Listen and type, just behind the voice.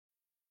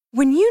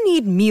When you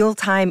need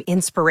mealtime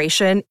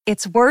inspiration,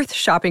 it's worth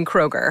shopping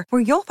Kroger,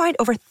 where you'll find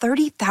over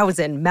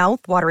 30,000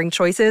 mouth-watering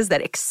choices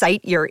that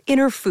excite your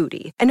inner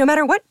foodie. And no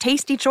matter what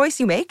tasty choice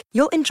you make,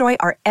 you'll enjoy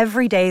our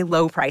everyday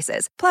low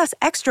prices, plus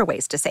extra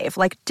ways to save,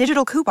 like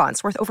digital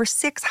coupons worth over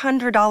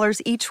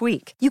 $600 each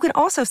week. You can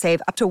also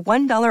save up to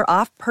 $1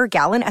 off per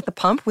gallon at the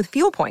pump with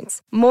fuel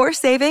points. More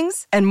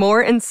savings and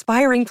more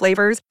inspiring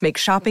flavors make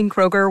shopping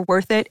Kroger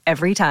worth it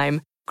every time.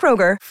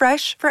 Kroger,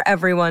 fresh for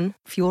everyone.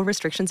 Fuel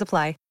restrictions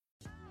apply.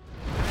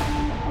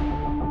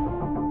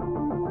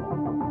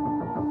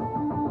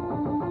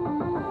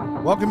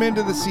 Welcome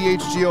into the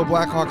CHGO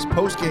Blackhawks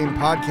postgame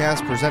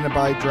podcast presented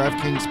by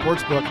DraftKings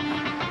Sportsbook,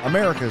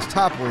 America's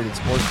top-rated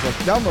sportsbook.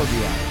 Download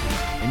the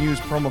app and use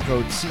promo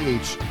code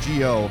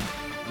CHGO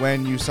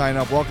when you sign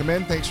up. Welcome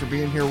in. Thanks for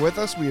being here with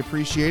us. We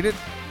appreciate it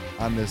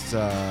on this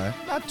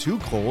not too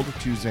cold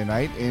Tuesday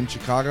night in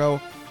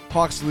Chicago.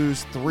 Hawks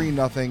lose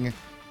 3-0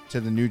 to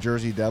the New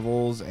Jersey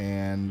Devils,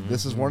 and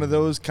this is one of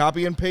those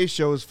copy and paste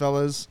shows,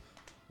 fellas,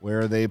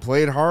 where they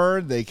played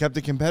hard, they kept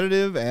it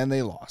competitive, and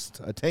they lost.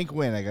 A tank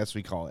win, I guess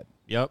we call it.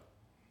 Yep.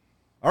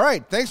 All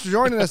right. Thanks for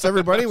joining us,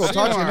 everybody. We'll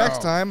talk to you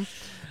next time.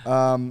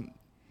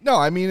 No,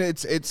 I mean,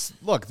 it's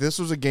look, this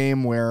was a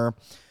game where,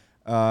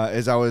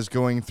 as I was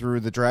going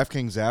through the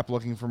DraftKings app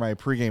looking for my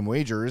pregame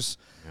wagers,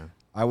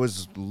 I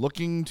was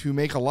looking to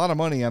make a lot of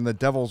money on the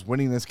Devils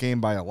winning this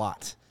game by a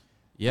lot.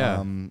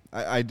 Yeah.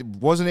 I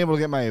wasn't able to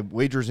get my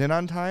wagers in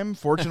on time,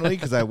 fortunately,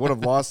 because I would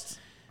have lost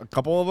a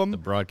couple of them. The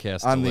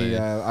broadcast on delay.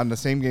 on the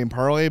same game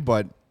parlay,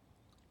 but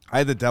I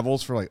had the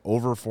Devils for like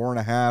over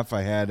 4.5.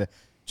 I had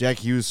Jack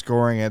Hughes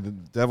scoring. I had the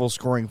Devils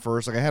scoring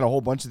first. Like I had a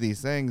whole bunch of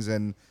these things.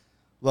 And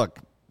look,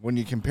 when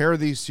you compare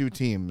these two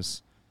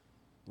teams,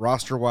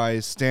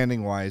 roster-wise,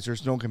 standing-wise,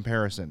 there's no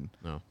comparison.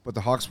 No. But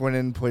the Hawks went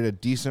in, played a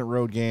decent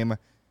road game,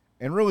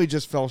 and really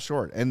just fell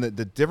short. And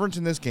the difference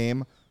in this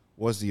game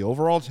was the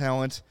overall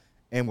talent.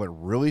 And what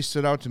really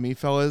stood out to me,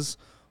 fellas,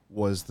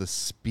 was the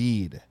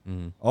speed.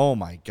 Oh,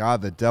 my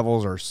God. The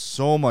Devils are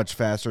so much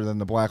faster than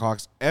the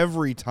Blackhawks.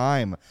 Every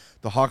time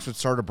the Hawks would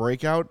start a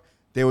breakout,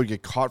 they would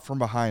get caught from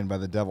behind by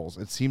the Devils.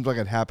 It seemed like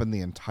it happened the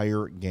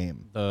entire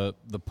game. The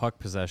puck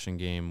possession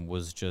game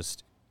was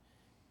just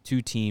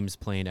two teams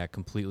playing at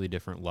completely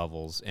different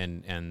levels.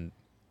 And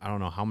I don't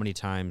know how many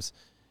times,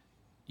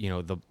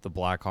 the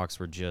Blackhawks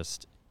were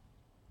just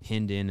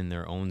pinned in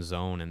their own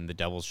zone, and the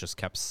Devils just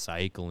kept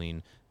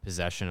cycling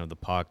possession of the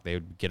puck. They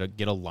would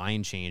get a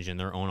line change in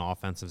their own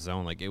offensive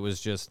zone. Like, it was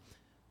just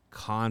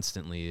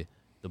constantly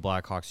the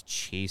Blackhawks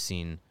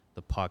chasing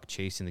the puck,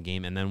 chasing the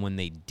game. And then when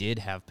they did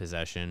have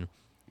possession,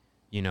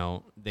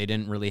 they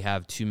didn't really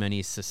have too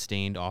many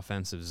sustained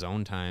offensive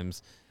zone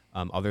times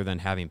other than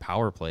having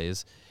power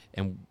plays.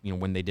 And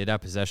when they did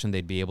have possession,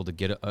 they'd be able to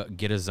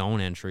get a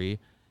zone entry,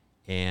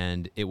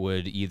 and it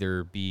would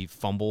either be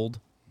fumbled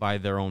by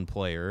their own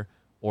player,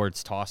 or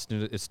it's tossed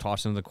into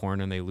the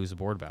corner and they lose a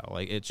board battle.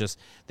 Like, it just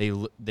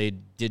they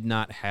did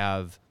not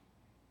have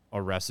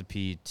a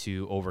recipe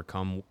to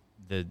overcome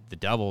the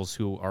Devils,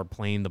 who are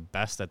playing the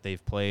best that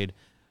they've played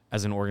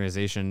as an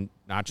organization,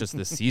 not just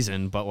this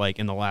season, but like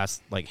in the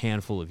last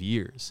handful of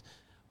years.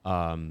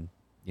 When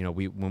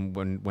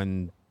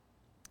the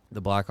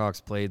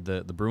Blackhawks played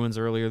the Bruins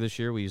earlier this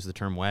year, we used the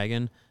term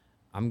wagon.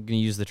 I'm going to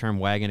use the term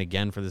wagon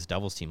again for this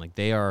Devils team. Like,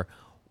 they are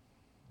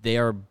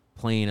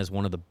playing as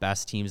one of the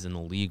best teams in the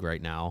league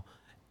right now.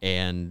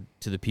 And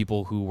to the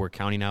people who were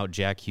counting out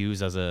Jack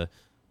Hughes as a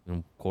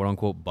quote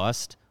unquote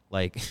bust,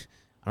 like,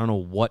 I don't know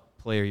what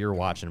player you're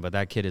watching, but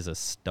that kid is a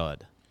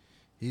stud.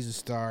 He's a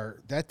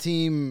star. That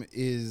team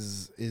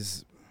is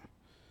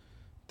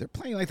they're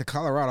playing like the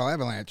Colorado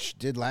Avalanche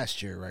did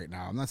last year right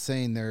now. I'm not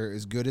saying they're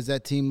as good as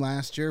that team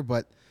last year,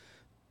 but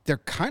they're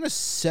kind of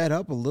set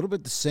up a little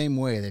bit the same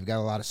way. They've got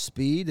a lot of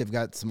speed. They've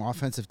got some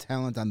offensive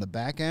talent on the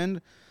back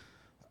end.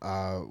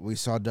 We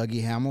saw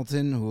Dougie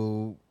Hamilton,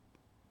 who,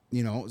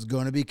 is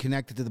going to be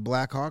connected to the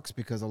Blackhawks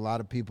because a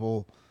lot of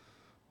people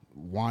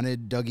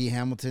wanted Dougie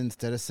Hamilton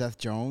instead of Seth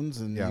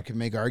Jones, and you can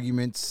make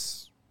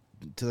arguments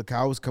till the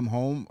cows come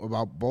home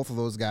about both of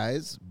those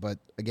guys. But,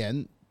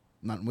 again,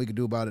 nothing we can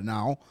do about it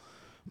now.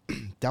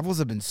 Devils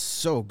have been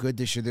so good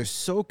this year. They're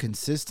so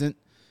consistent.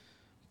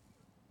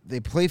 They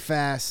play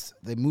fast.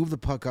 They move the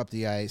puck up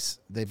the ice.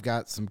 They've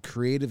got some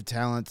creative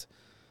talent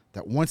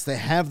that once they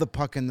have the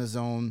puck in the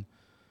zone,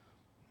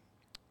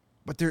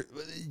 but they're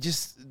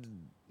just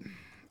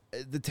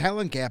the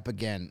talent gap,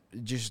 again,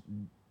 just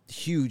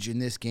huge in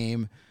this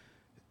game.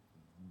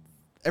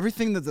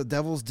 Everything that the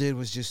Devils did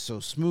was just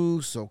so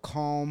smooth, so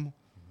calm.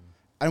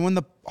 And when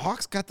the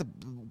Hawks got the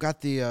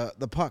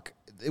puck,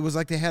 it was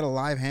like they had a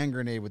live hand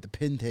grenade with the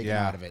pin taken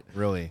out of it.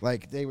 Really.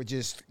 Like, they were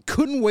just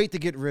couldn't wait to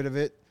get rid of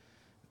it.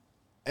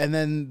 And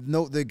then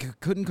they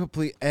couldn't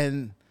complete.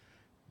 And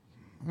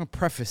I'm going to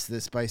preface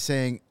this by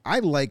saying I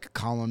like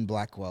Colin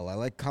Blackwell. I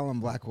like Colin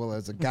Blackwell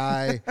as a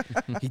guy.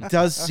 He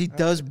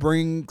does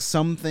bring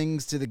some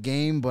things to the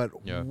game, but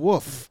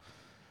woof.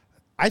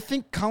 I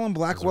think Colin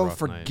Blackwell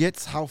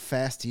forgets how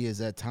fast he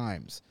is at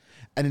times.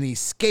 And then he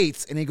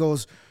skates and he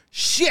goes,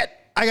 shit,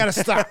 I got to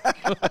stop.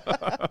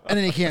 And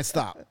then he can't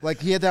stop.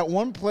 Like, he had that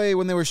one play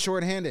when they were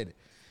shorthanded.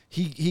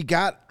 He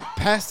got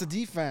past the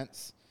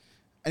defense,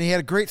 and he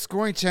had a great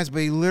scoring chance, but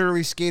he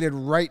literally skated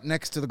right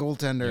next to the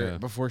goaltender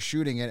before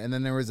shooting it. And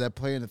then there was that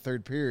play in the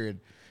third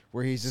period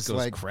where he's just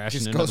like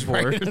crashing just goes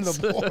right into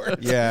the board.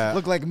 Yeah.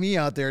 Look like me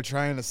out there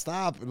trying to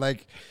stop.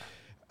 Like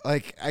I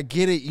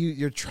get it.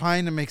 You're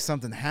trying to make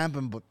something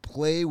happen, but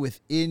play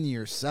within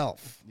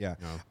yourself. Yeah.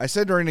 No. I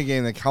said during the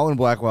game that Colin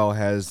Blackwell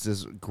has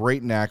this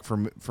great knack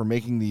for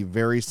making the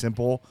very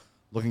simple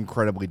look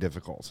incredibly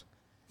difficult.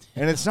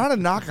 And it's not a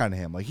knock on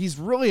him. Like, he's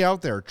really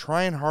out there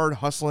trying hard,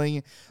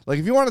 hustling. Like,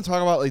 if you want to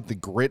talk about, like, the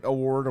grit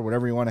award or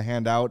whatever you want to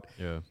hand out,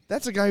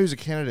 that's a guy who's a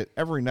candidate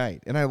every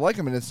night. And I like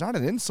him, and it's not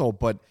an insult,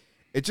 but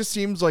it just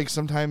seems like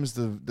sometimes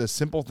the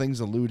simple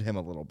things elude him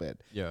a little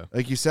bit. Yeah.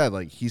 Like you said,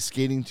 like, he's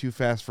skating too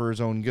fast for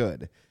his own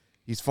good.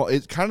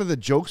 It's kind of the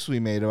jokes we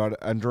made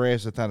about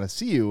Andreas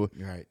Athanasiou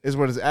is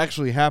what is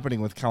actually happening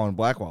with Colin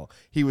Blackwell.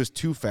 He was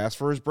too fast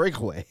for his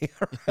breakaway.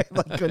 Right?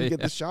 Like, couldn't get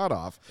the shot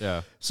off.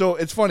 Yeah. So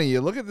it's funny. You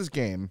look at this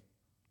game,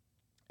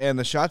 and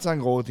the shots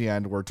on goal at the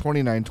end were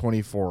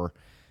 29-24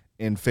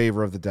 in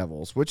favor of the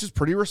Devils, which is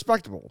pretty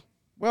respectable.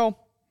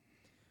 Well,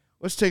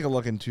 let's take a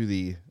look into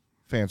the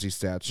fancy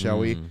stats, shall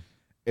we?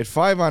 At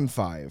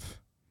 5-on-5,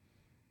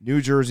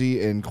 New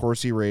Jersey in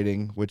Corsi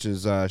rating, which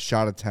is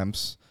shot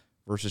attempts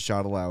versus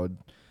shot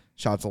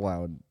attempts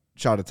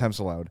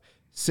allowed,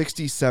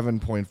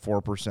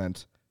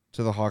 67.4%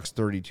 to the Hawks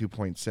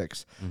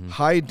 32.6.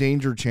 High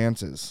danger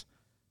chances,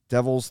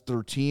 Devils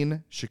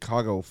 13,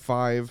 Chicago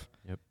 5.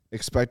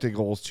 Expected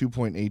goals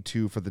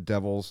 2.82 for the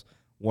Devils,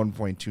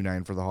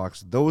 1.29 for the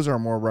Hawks. Those are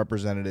more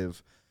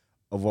representative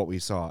of what we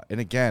saw.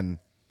 And again,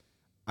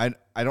 I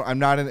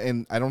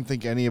don't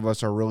think any of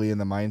us are really in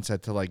the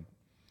mindset to like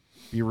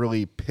be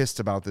really pissed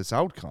about this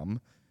outcome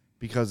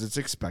because it's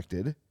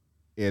expected.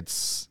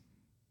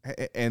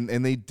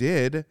 And they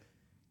did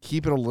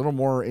keep it a little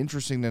more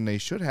interesting than they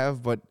should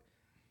have, but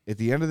at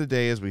the end of the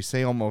day, as we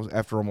say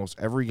after almost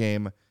every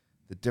game,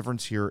 the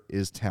difference here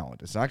is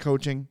talent. It's not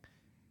coaching,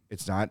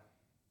 it's not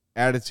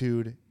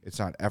attitude, it's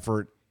not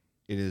effort.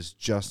 It is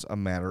just a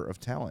matter of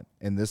talent.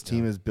 And this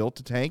team is built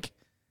to tank,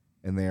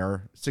 and they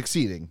are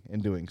succeeding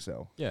in doing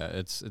so. Yeah,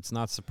 it's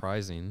not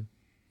surprising.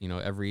 You know,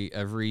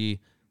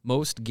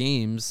 most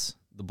games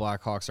the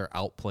Blackhawks are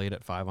outplayed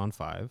at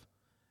 5-on-5.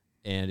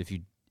 And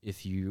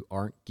if you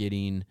aren't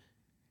getting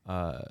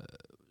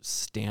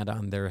stand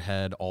on their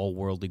head all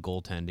worldly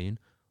goaltending,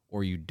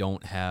 or you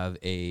don't have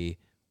a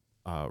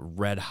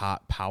red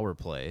hot power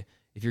play,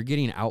 if you're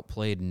getting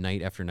outplayed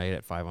night after night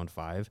at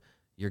 5-on-5,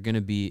 you're going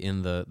to be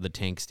in the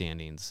tank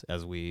standings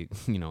as we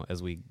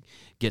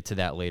get to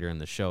that later in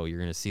the show. You're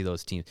going to see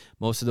those teams.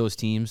 Most of those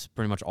teams,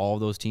 pretty much all of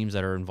those teams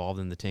that are involved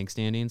in the tank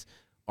standings,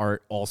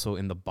 are also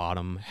in the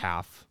bottom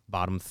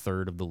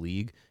third of the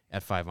league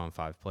at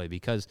 5-on-5 play,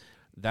 because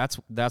that's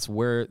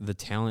where the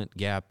talent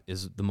gap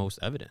is the most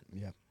evident.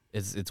 Yeah,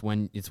 it's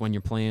when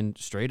you're playing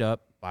straight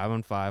up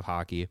 5-on-5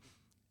 hockey,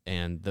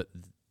 and the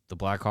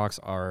Blackhawks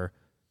are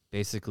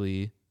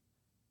basically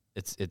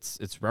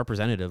it's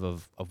representative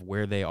of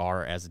where they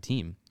are as a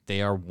team.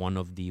 They are one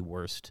of the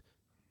worst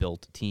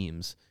built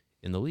teams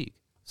in the league.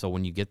 So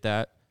when you get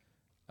that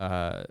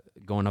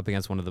going up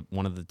against one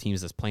of the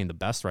teams that's playing the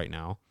best right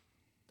now,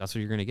 that's what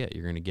you're going to get.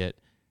 You're going to get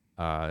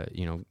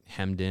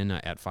hemmed in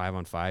at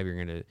 5-on-5. You're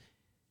going to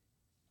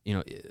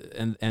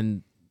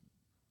and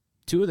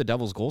two of the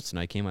Devils' goals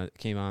tonight came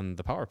on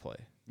the power play.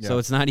 Yeah. So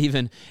it's not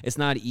even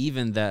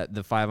that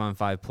the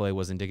 5-on-5 play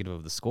was indicative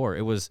of the score.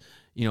 It was,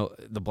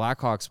 the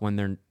Blackhawks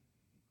when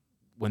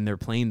they're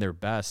playing their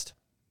best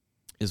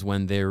is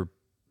when they're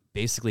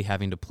basically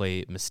having to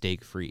play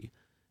mistake free.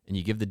 And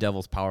you give the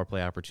Devils power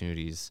play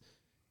opportunities.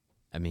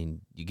 I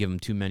mean, you give them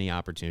too many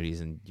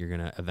opportunities, and you're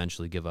going to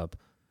eventually give up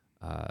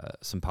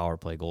some power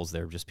play goals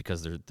there, just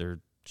because they're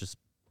just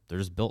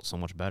built so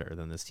much better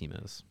than this team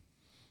is.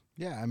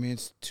 Yeah, I mean,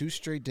 it's 2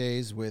 straight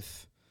days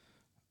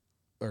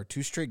or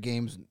 2 straight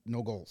games,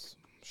 no goals,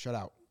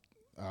 shutout.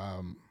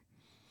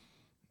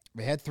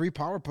 They had 3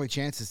 power play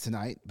chances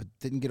tonight, but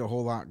didn't get a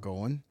whole lot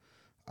going.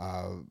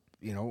 They're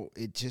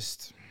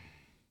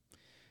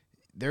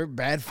a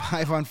bad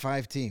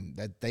 5-on-5 team.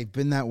 That they've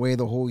been that way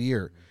the whole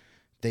year.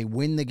 They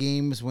win the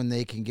games when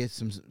they can get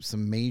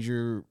some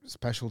major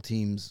special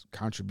teams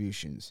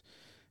contributions.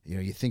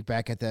 You think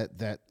back at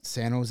that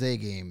San Jose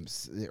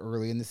games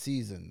early in the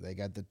season. They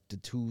got the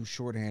 2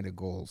 shorthanded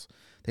goals.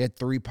 They had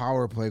 3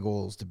 power play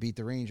goals to beat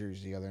the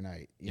Rangers the other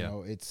night. You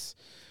know, it's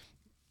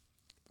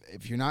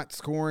if you're not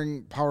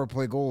scoring power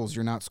play goals,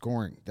 you're not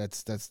scoring.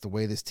 That's the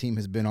way this team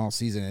has been all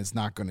season. It's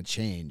not going to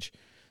change.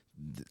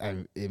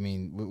 I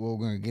mean, we're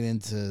going to get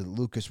into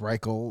Lucas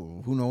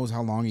Reichel. Who knows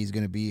how long he's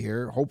going to be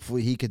here?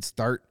 Hopefully he could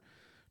start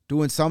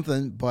doing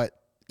something, but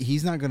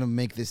he's not going to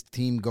make this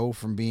team go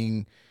from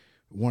being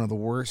one of the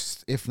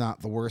worst, if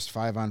not the worst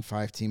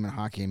 5-on-5 team in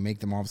hockey and make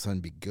them all of a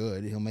sudden be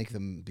good. He'll make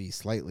them be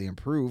slightly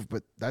improved,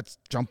 but that's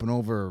jumping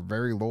over a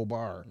very low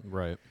bar.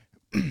 Right.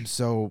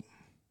 So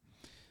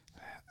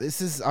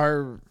this is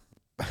our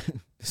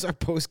This is our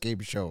post-game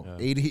show.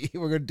 80.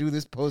 We're going to do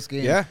this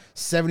post-game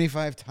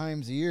 75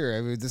 times a year.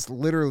 I mean, this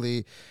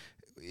literally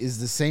is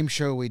the same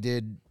show we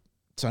did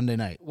Sunday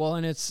night. Well,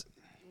 and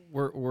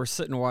we're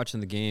sitting watching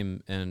the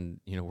game,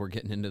 and we're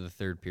getting into the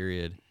third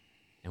period,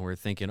 and we're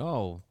thinking,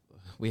 oh,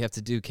 we have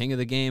to do king of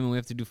the game, and we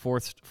have to do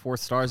fourth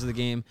stars of the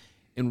game,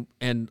 and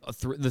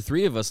the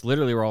three of us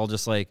literally were all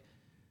just like,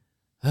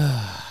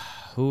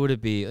 who would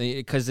it be?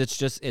 Because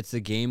it's a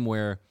game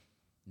where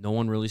no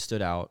one really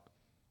stood out.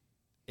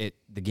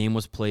 The game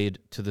was played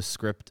to the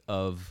script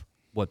of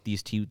what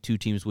these two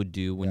teams would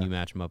do when you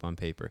match them up on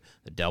paper.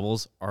 The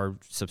Devils are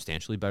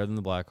substantially better than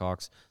the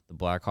Blackhawks. The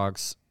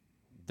Blackhawks,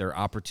 their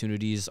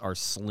opportunities are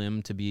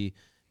slim to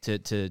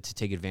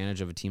take advantage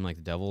of a team like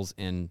the Devils,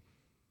 and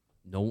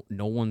no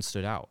one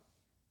stood out.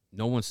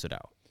 No one stood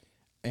out.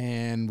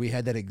 And we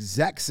had that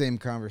exact same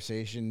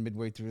conversation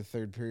midway through the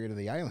third period of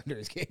the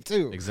Islanders game,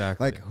 too.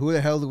 Exactly. Like, who the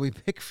hell do we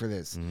pick for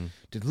this? Mm-hmm.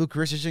 Did Luke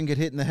Richardson get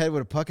hit in the head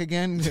with a puck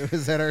again?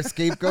 Was that our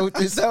scapegoat?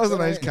 That was a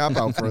nice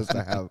cop-out for us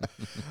to have.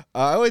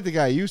 I like the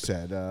guy you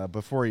said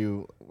before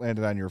you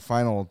landed on your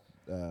final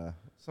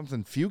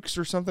something Fuchs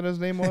or something his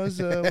name was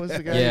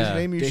the guy whose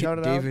name you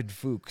shouted out? David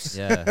Fuchs.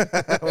 Yeah.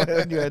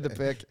 When you had to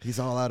pick. He's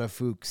all out of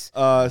Fuchs.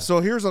 So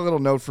here's a little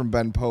note from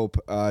Ben Pope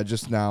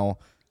just now.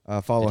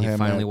 Follow Did you him.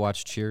 Finally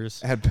watch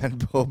Cheers At Ben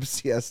Pope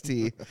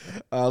CST.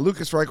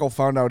 Lucas Reichel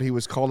found out he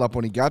was called up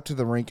when he got to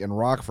the rink in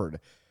Rockford.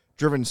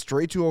 Driven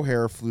straight to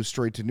O'Hare, flew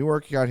straight to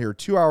Newark. He got here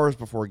 2 hours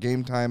before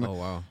game time. Oh,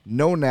 wow.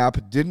 No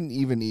nap, didn't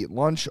even eat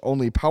lunch,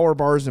 only power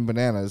bars and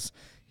bananas.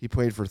 He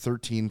played for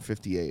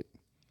 $13.58.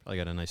 I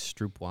got a nice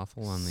Stroop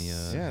waffle on the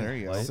there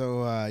you go.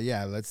 So,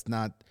 let's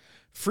not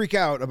freak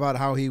out about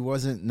how he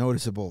wasn't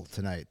noticeable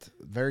tonight.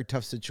 Very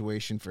tough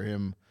situation for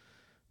him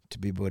to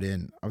be put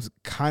in. I was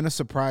kind of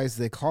surprised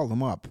they called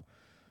him up,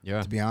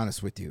 to be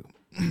honest with you.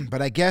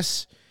 But I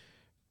guess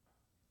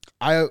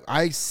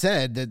I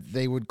said that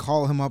they would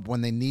call him up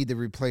when they need to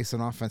replace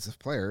an offensive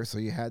player, so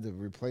you had to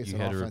replace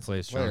an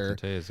offensive player.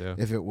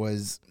 If it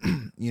was,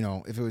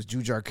 if it was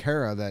Jujhar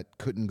Khaira that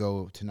couldn't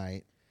go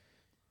tonight,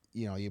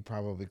 you'd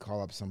probably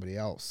call up somebody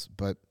else.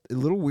 But a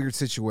little weird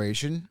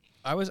situation.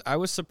 I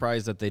was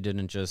surprised that they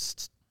didn't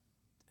just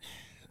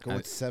go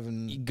with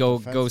seven. Go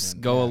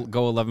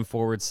 11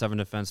 forwards, 7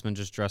 defensemen.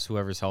 Just dress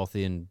whoever's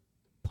healthy and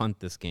punt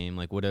this game.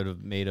 Like, would it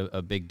have made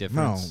a big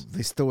difference? No,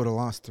 they still would have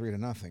lost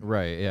 3-0.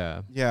 Right?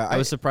 Yeah. Yeah. I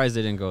was surprised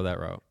they didn't go that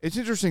route. It's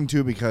interesting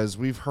too because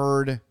we've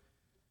heard,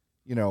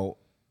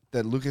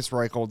 that Lucas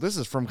Reichel. This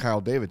is from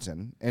Kyle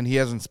Davidson, and he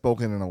hasn't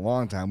spoken in a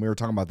long time. We were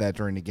talking about that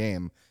during the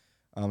game.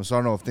 So I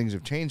don't know if things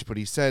have changed, but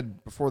he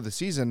said before the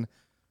season,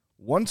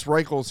 once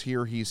Reichel's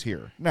here, he's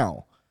here.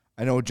 Now,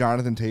 I know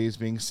Jonathan Toews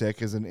being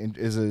sick is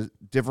a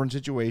different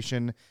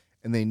situation,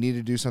 and they need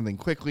to do something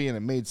quickly, and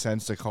it made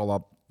sense to call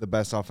up the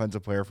best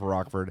offensive player for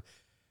Rockford.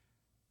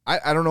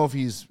 I don't know if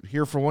he's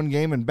here for one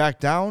game and back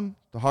down.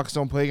 The Hawks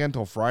don't play again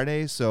until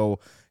Friday, so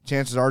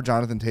chances are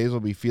Jonathan Toews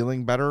will be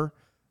feeling better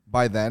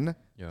by then.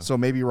 Yeah. So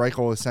maybe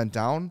Reichel is sent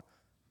down.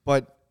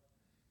 But,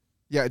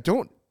 yeah,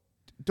 don't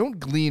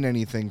glean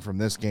anything from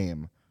this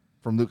game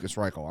from Lucas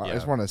Reichel. I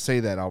just want to say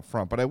that out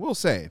front. But I will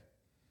say,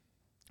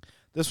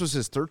 this was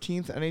his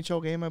 13th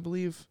NHL game, I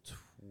believe.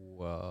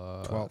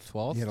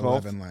 12th? He had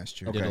 11 last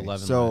year. He did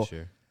 11 last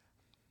year.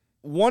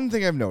 One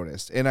thing I've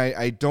noticed, and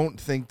I don't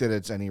think that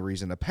it's any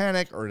reason to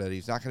panic or that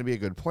he's not going to be a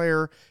good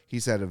player.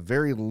 He's had a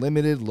very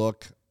limited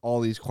look, all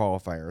these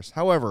qualifiers.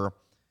 However,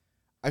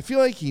 I feel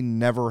like he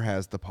never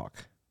has the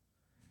puck.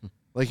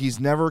 Like, he's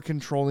never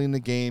controlling the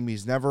game.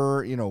 He's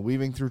never,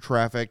 weaving through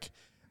traffic.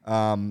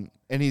 And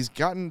he's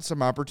gotten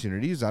some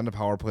opportunities on the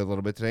power play a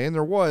little bit today. And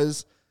there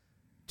was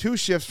 2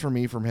 shifts for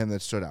me from him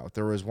that stood out.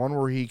 There was one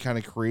where he kind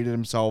of created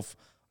himself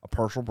a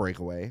partial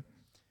breakaway.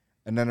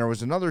 And then there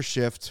was another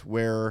shift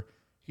where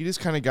he just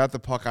kind of got the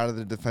puck out of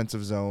the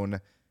defensive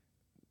zone,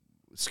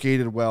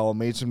 skated well,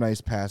 made some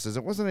nice passes.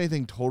 It wasn't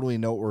anything totally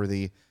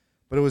noteworthy,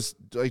 but it was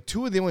like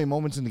 2 of the only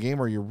moments in the game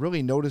where you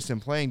really noticed him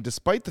playing,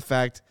 despite the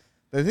fact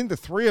that I think the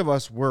 3 of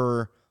us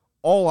were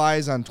all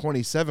eyes on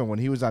 27 when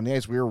he was on the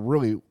ice. We were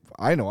really,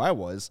 I know I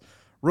was,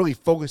 really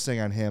focusing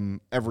on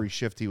him every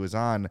shift he was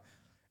on,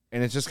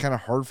 and it's just kind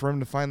of hard for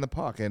him to find the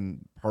puck.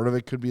 And part of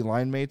it could be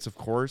line mates, of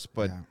course,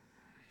 but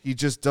he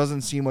just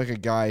doesn't seem like a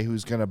guy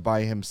who's going to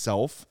by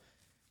himself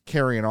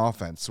carry an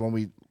offense. So when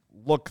we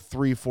look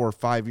 3, 4,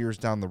 5 years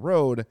down the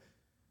road,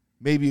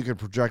 maybe you could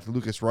project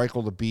Lucas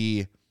Reichel to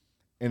be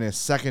in a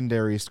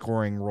secondary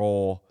scoring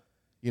role,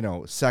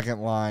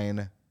 second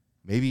line.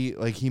 Maybe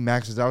like he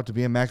maxes out to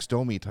be a Max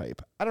Domi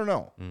type. I don't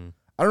know.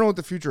 I don't know what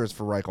the future is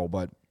for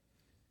Reichel,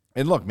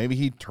 and look, maybe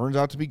he turns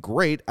out to be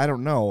great. I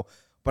don't know,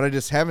 but I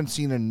just haven't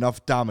seen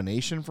enough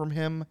domination from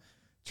him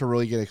to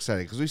really get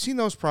excited, because we've seen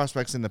those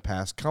prospects in the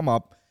past come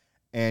up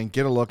and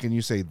get a look, and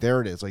you say,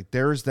 there it is. Like,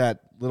 there's that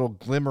little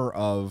glimmer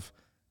of,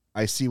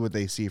 I see what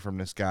they see from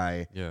this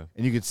guy. Yeah.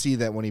 And you can see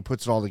that when he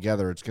puts it all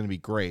together, it's going to be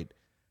great.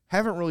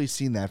 Haven't really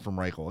seen that from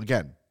Reichel.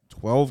 Again,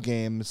 12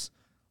 games,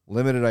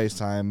 limited ice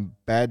time,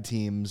 bad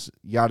teams,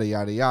 yada,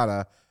 yada,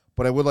 yada.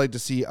 But I would like to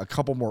see a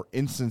couple more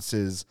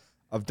instances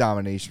of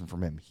domination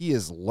from him. He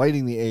is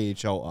lighting the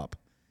AHL up.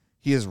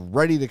 He is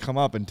ready to come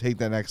up and take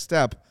that next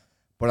step,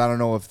 but I don't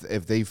know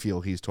if they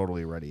feel he's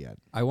totally ready yet.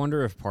 I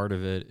wonder if part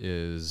of it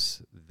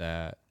is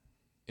that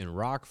in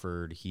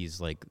Rockford,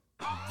 he's like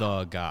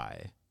the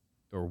guy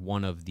or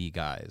one of the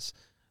guys.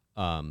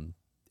 And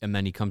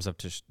then he comes up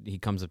to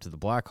the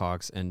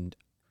Blackhawks, and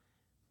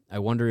I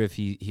wonder if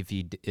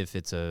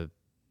it's a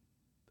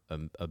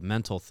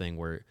mental thing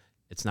where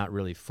it's not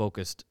really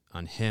focused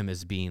on him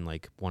as being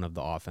like one of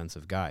the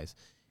offensive guys.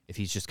 If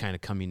he's just kind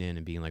of coming in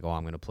and being like, oh,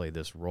 I'm going to play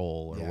this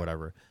role or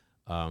whatever.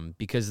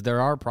 Because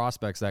there are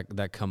prospects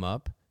that come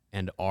up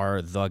and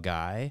are the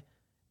guy.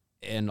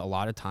 And a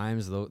lot of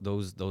times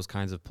those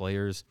kinds of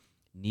players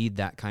need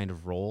that kind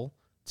of role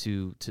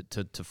to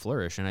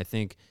flourish. And I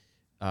think,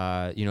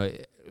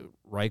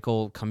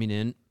 Reichel coming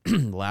in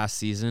last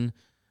season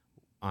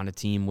on a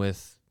team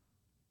with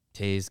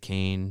Taves,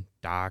 Kane,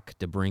 Doc,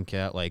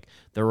 DeBrincat, like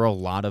there were a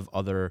lot of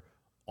other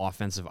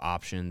offensive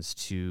options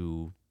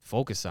to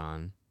focus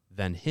on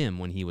than him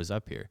when he was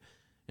up here.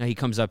 Now he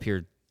comes up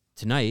here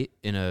tonight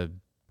in a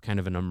kind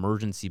of an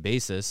emergency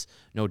basis.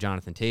 No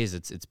Jonathan Taves.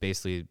 It's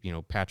basically,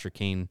 Patrick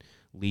Kane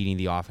leading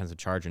the offensive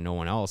charge and no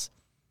one else.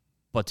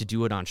 But to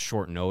do it on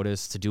short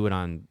notice, to do it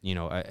on,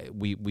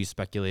 we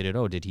speculated,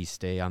 did he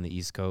stay on the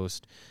East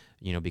Coast?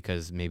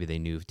 Because maybe they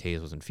knew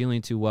Taves wasn't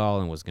feeling too well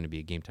and was going to be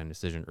a game time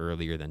decision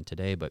earlier than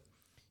today. But,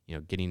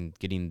 getting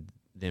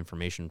the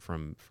information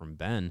from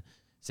Ben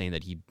saying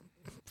that he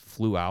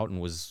flew out and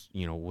was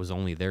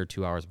only there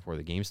 2 hours before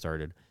the game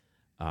started.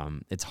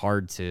 It's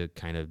hard to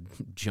kind of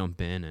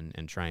jump in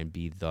and try and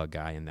be the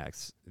guy in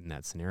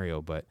that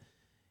scenario. But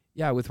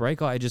yeah, with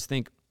Reichel, I just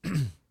think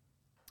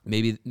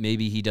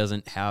maybe he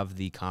doesn't have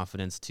the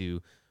confidence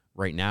to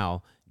right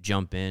now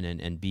jump in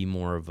and be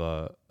more of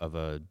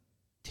a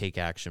take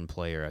action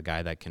player, a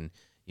guy that can,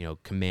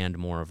 command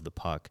more of the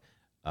puck.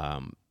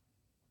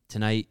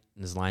 Tonight,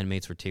 his line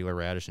mates were Taylor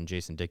Radish and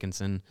Jason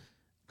Dickinson.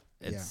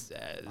 It's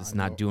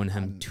not doing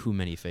him too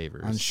many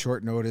favors. On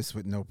short notice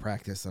with no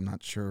practice, I'm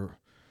not sure.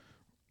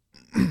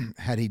 I'm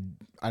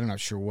not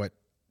sure what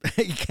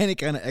any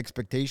kind of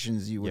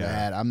expectations you would have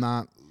had. I'm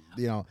not,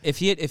 If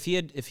he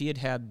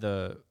had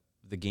the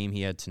game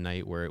he had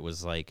tonight where it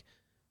was like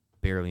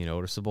barely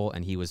noticeable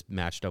and he was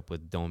matched up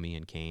with Domi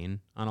and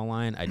Kane on a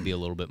line, I'd be a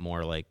little bit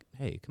more like,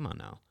 hey, come on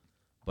now.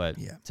 But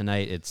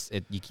tonight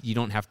you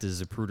don't have to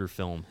Zapruder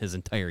film his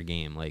entire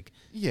game. Like,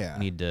 you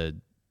need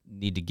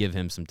to give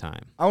him some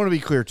time. I want to be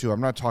clear too.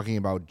 I'm not talking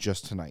about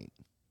just tonight.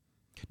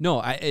 No,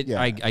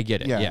 I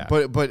get it. Yeah.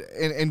 But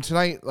and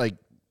tonight, like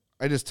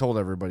I just told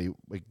everybody,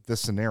 like this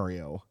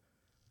scenario,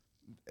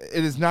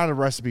 it is not a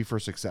recipe for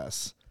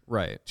success.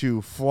 Right.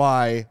 To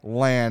fly,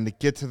 land,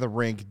 get to the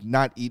rink,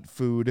 not eat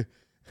food,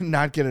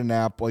 not get a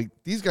nap. Like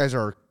these guys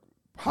are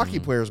hockey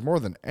players more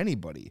than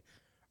anybody,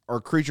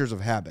 are creatures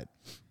of habit.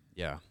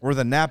 Yeah. Where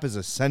the nap is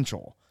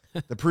essential.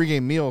 The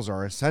pregame meals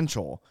are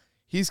essential.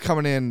 He's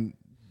coming in,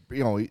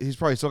 he's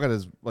probably still got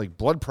his like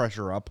blood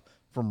pressure up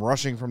from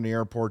rushing from the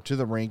airport to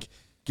the rink,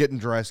 getting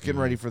dressed,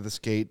 getting ready for the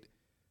skate.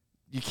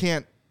 You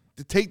can't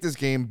take this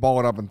game, ball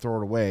it up, and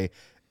throw it away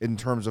in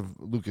terms of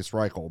Lucas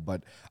Reichel.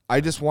 But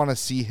I just want to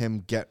see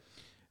him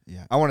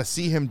I want to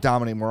see him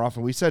dominate more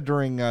often. We said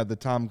during the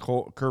Tom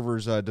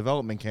Curver's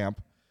development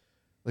camp,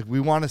 like we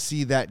want to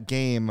see that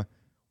game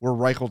where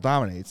Reichel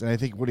dominates. And I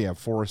think, what do you have,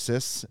 4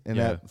 assists in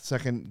that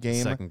second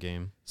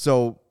game?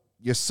 So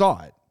you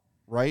saw it,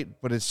 right?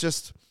 But it's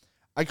just,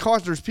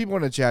 there's people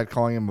in the chat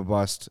calling him a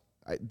bust.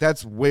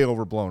 That's way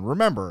overblown.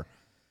 Remember,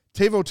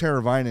 Teuvo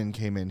Teravainen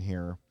came in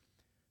here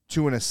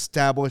to an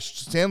established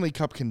Stanley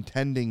Cup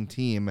contending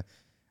team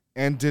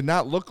and did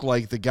not look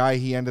like the guy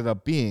he ended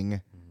up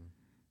being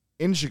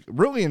in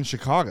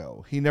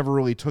Chicago. He never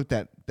really took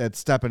that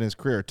step in his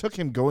career. It took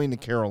him going to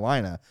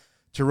Carolina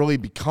to really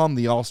become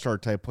the all-star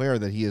type player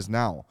that he is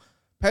now.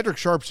 Patrick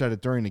Sharp said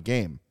it during the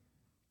game.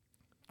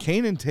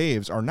 Kane and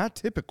Taves are not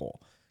typical.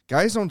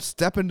 Guys don't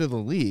step into the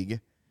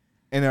league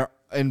and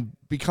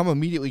become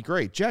immediately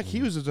great. Jack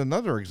Hughes is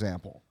another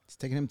example. It's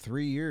taken him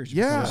 3 years to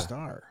become a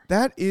star.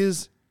 That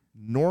is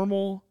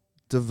normal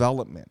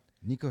development.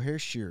 Nico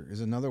Herschier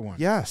is another one.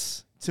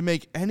 Yes. To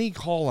make any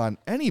call on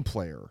any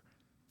player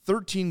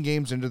 13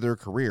 games into their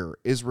career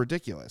is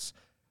ridiculous.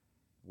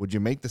 Would you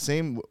make the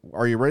same?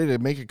 Are you ready to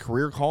make a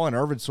career call on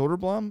Arvid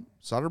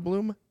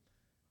Soderblom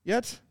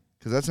yet?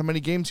 Because that's how many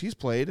games he's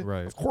played.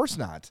 Right. Of course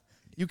not.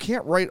 You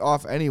can't write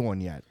off anyone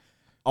yet.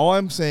 All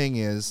I'm saying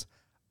is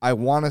I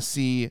want to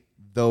see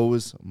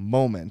those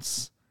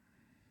moments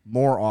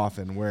more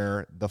often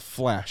where the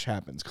flash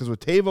happens. Because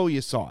with Teuvo,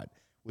 you saw it.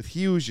 With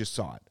Hughes, you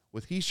saw it.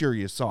 With Heischer,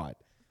 you saw it.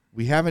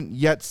 We haven't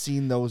yet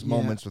seen those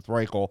moments with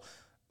Reichel,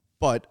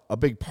 but a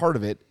big part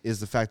of it is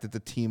the fact that the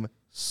team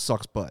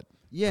sucks butt.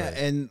 Yeah, right.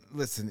 And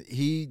listen,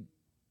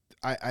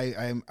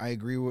 I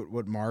agree with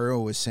what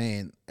Mario was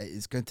saying.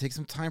 It's going to take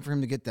some time for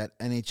him to get that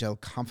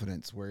NHL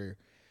confidence where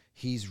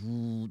he's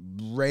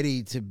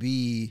ready to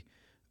be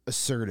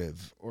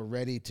assertive or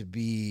ready to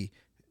be,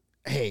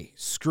 hey,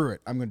 screw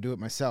it, I'm going to do it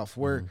myself.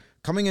 Where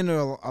coming into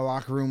a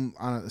locker room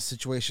on a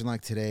situation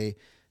like today,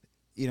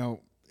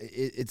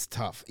 it's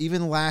tough.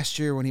 Even last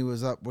year when he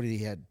was up, what did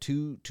he had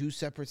two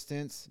separate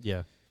stints?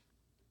 Yeah.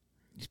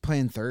 He's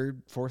playing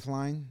third, fourth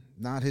line,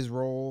 not his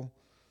role,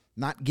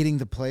 not getting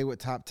to play with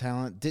top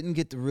talent. Didn't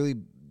get to really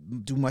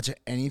do much of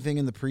anything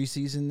in the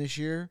preseason this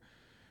year.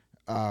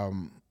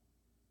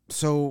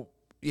 So,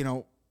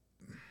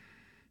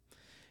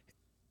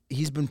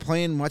 he's been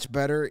playing much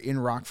better in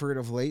Rockford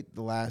of late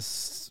the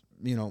last,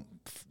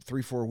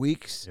 3-4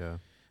 weeks. Yeah.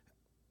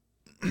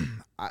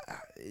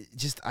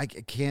 I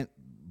can't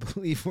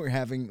believe we're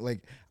having,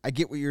 I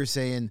get what you're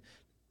saying.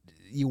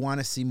 You want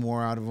to see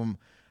more out of him.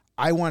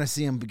 I want to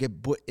see him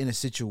get put in a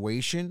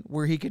situation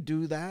where he could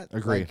do that.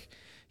 Agree.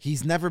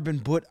 He's never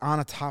been put on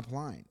a top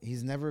line.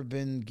 He's never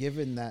been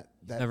given that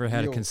Never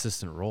had a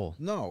consistent role.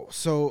 No.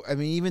 So,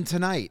 even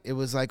tonight, it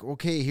was like,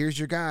 okay, here's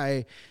your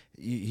guy.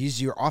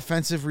 He's your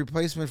offensive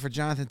replacement for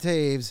Jonathan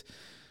Taves.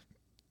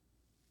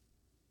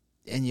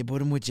 And you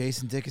put him with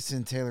Jason Dickinson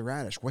and Taylor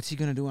Radish. What's he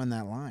going to do on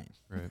that line?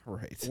 Right.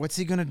 What's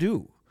he going to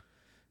do?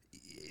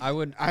 I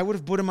would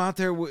have put him out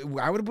there. I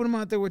would have put him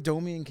out there with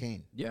Domi and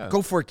Kane. Yeah.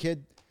 Go for it,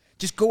 kid.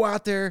 Just go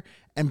out there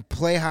and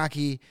play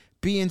hockey.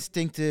 Be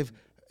instinctive.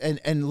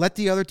 And let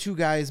the other two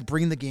guys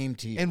bring the game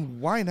to you.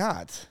 And why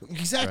not?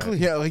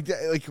 Exactly. Right.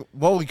 Yeah,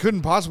 we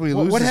couldn't possibly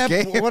lose this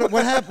game.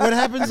 What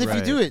happens if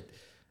you do it?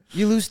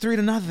 You lose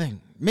 3-0.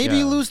 Maybe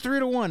you lose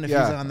 3-1 if he's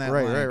on that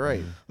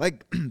line.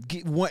 Right.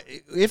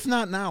 If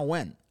not now,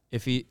 when?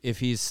 If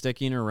he's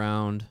sticking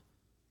around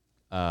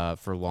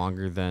for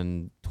longer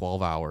than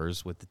 12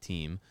 hours with the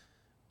team,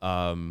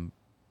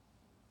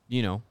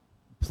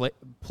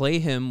 play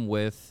him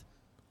with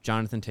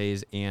Jonathan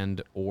Taves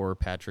and or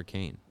Patrick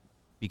Kane,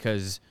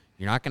 because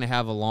you're not going to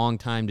have a long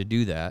time to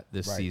do that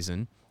this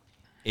season.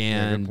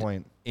 And good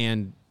point.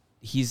 And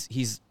his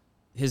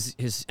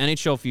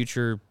NHL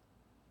future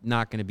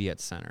not going to be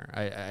at center.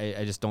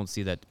 I just don't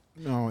see that.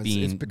 No,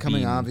 it's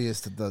becoming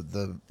obvious that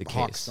the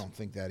Hawks case. don't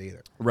think that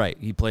either. Right.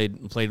 He played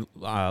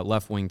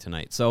left wing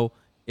tonight. So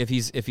if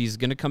he's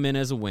going to come in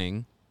as a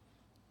wing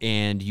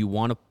and you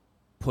want to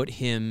put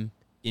him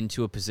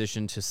into a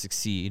position to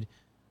succeed,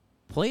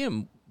 play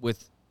him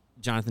with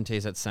Jonathan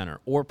Taves at center,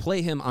 or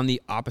play him on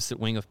the opposite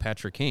wing of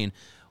Patrick Kane,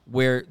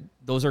 where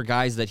those are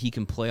guys that he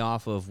can play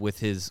off of with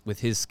his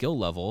skill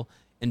level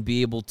and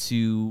be able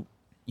to,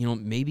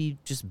 maybe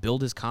just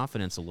build his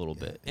confidence a little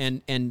bit.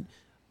 And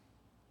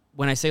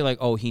when I say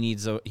he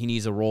needs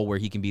a role where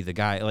he can be the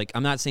guy,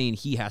 I'm not saying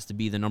he has to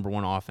be the number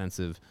one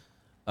offensive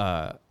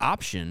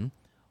option,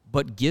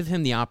 but give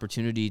him the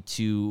opportunity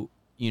to,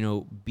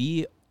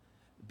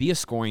 be a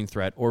scoring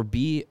threat or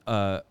be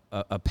a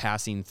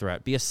passing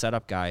threat, be a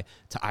setup guy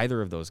to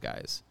either of those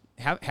guys.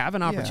 Have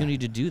an opportunity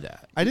to do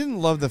that. I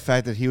didn't love the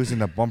fact that he was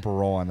in a bumper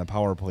role on the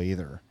power play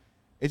either.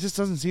 It just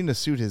doesn't seem to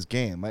suit his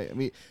game.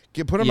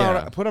 Put him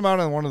out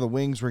on one of the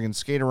wings where he can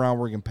skate around,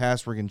 where he can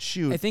pass, where he can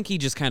shoot. I think he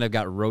just kind of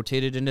got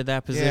rotated into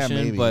that position.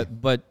 Yeah, maybe.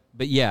 But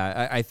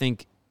I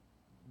think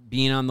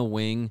being on the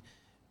wing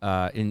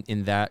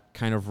in that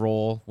kind of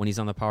role when he's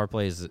on the power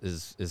play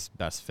is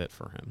best fit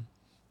for him.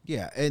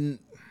 Yeah, and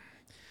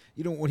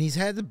when he's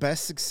had the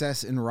best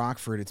success in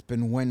Rockford, it's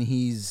been when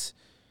he's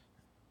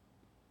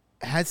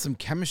had some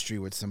chemistry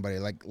with somebody.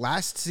 Like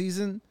last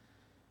season,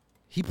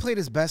 he played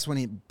his best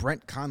when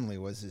Brent Connolly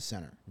was his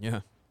center.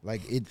 Yeah.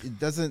 It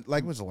doesn't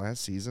When was the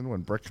last season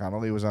when Brett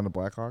Connolly was on the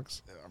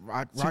Blackhawks?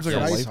 Rockford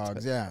Ice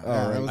Hogs, yeah.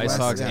 Right. Ice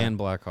Hogs and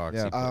Blackhawks.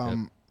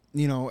 Yeah.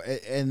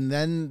 And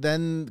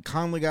then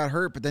Connolly got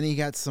hurt, but then he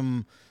got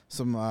some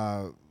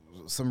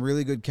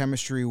really good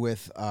chemistry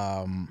with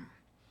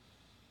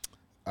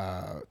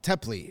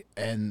Tepley,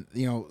 and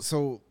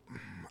so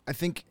I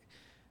think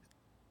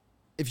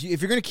if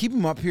you're going to keep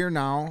him up here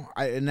now,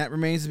 and that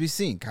remains to be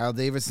seen. Kyle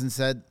Davison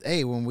said,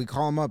 "Hey, when we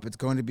call him up, it's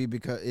going to be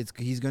because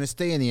he's going to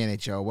stay in the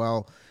NHL."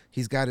 Well,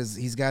 he's got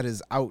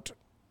his out,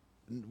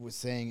 was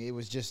saying it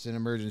was just an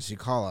emergency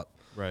call up.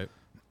 Right.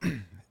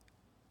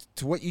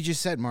 To what you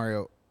just said,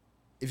 Mario,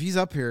 if he's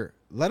up here,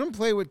 let him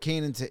play with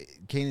Kane and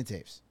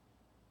Taves,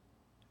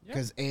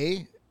 because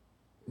he's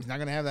not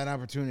going to have that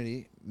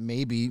opportunity.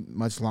 Maybe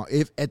much long,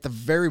 if at the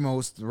very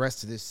most the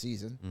rest of this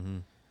season. Mm-hmm.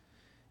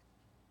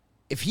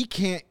 If he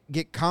can't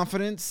get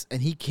confidence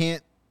and he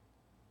can't,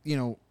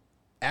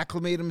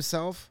 acclimate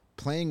himself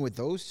playing with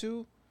those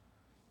two,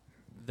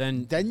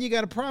 then you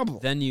got a problem.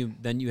 Then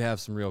you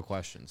have some real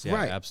questions. Yeah,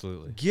 right.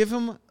 Absolutely.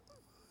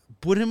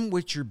 Put him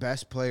with your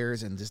best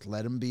players and just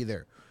let him be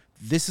there.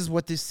 This is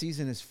what this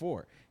season is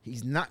for.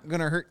 He's not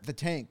going to hurt the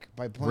tank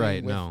by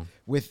playing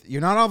with.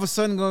 You're not all of a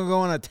sudden going to go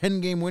on a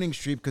 10-game winning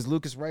streak because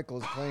Lucas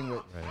Reichel is playing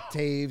with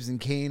Taves and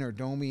Kane or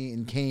Domi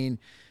and Kane,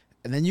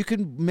 and then you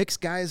can mix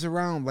guys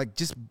around.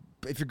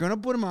 If you're going to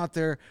put him out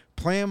there,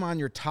 play him on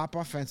your top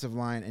offensive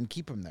line and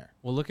keep him there.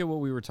 Well, look at what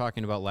we were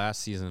talking about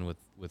last season with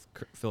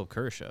Phil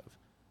Kurashev.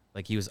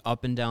 He was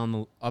up and down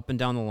the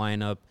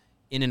lineup,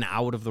 in and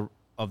out of the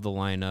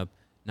lineup,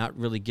 not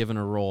really given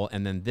a role.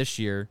 And then this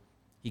year,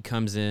 he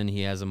comes in,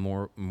 he has a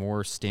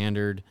more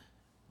standard,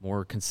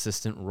 more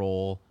consistent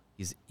role.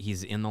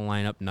 He's in the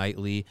lineup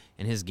nightly,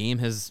 and his game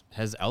has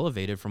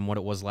elevated from what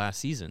it was last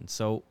season.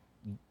 So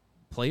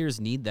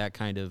players need that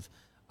kind of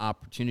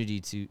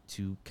opportunity to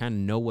kind of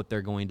know what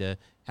they're going to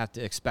have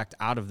to expect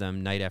out of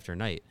them night after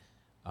night.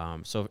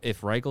 So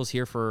if Reichel's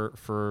here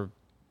for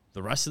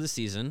the rest of the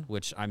season,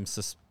 which I'm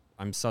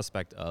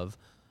suspect of,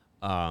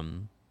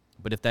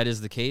 but if that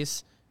is the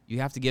case, you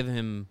have to give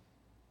him.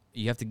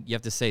 You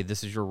have to say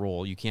this is your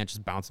role. You can't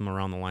just bounce him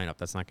around the lineup.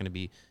 That's not going to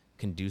be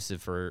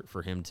conducive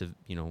for him to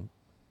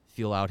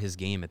feel out his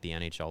game at the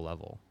NHL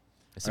level.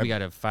 So we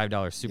got a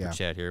 $5 super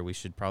chat here. We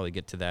should probably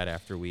get to that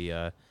after we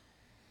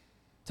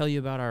tell you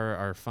about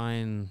our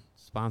fine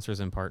sponsors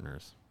and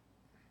partners.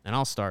 And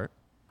I'll start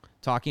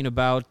talking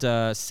about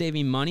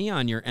saving money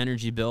on your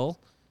energy bill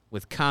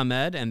with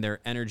ComEd and their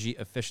energy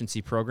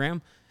efficiency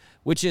program,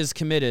 which is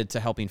committed to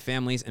helping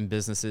families and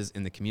businesses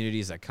in the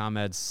communities that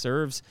ComEd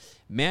serves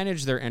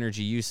manage their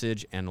energy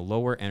usage and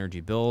lower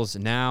energy bills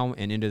now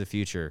and into the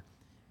future.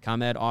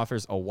 ComEd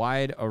offers a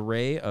wide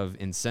array of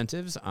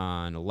incentives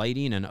on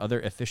lighting and other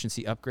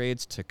efficiency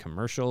upgrades to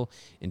commercial,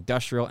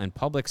 industrial, and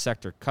public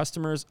sector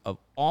customers of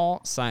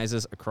all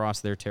sizes across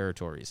their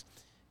territories.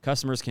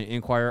 Customers can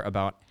inquire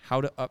about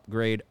how to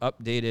upgrade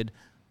outdated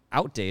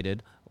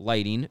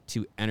lighting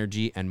to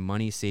energy and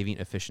money-saving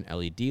efficient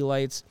LED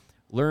lights.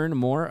 Learn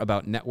more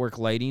about network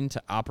lighting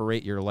to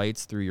operate your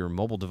lights through your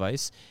mobile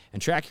device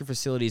and track your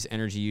facility's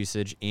energy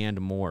usage and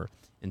more.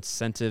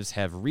 Incentives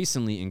have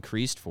recently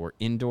increased for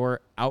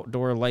indoor,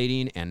 outdoor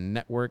lighting and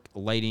network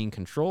lighting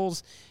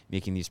controls,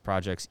 making these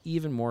projects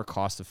even more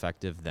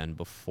cost-effective than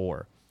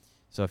before.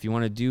 So if you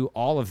want to do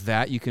all of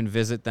that, you can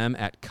visit them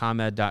at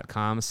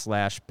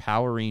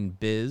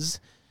comed.com/poweringbiz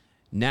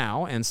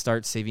now and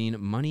start saving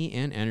money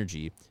and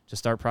energy. To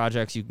start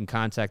projects, you can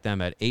contact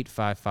them at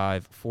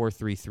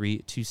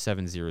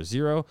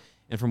 855-433-2700.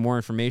 And for more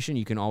information,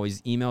 you can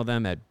always email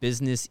them at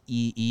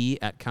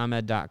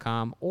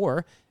businessee@comed.com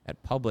or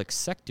at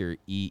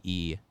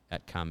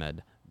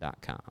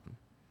publicsectoree@comed.com.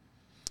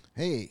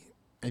 Hey,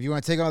 if you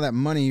want to take all that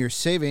money you're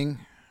saving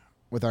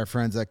with our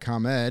friends at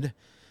ComEd,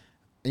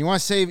 and you want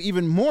to save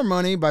even more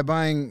money by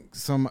buying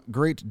some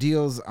great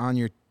deals on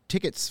your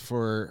tickets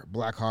for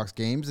Blackhawks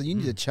games, then you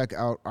need to check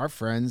out our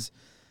friends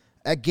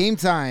at Game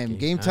Time.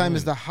 Game Time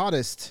is the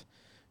hottest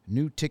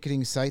new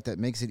ticketing site that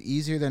makes it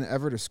easier than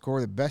ever to score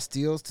the best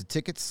deals to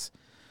tickets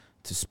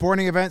to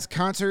sporting events,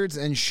 concerts,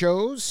 and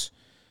shows.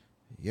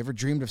 You ever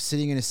dreamed of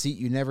sitting in a seat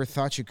you never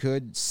thought you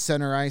could?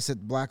 Center ice at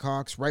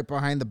Blackhawks, right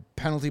behind the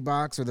penalty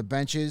box or the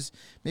benches.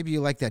 Maybe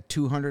you like that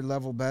 200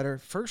 level better.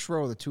 First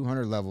row of the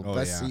 200 level,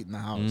 best seat in the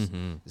house.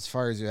 As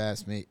far as you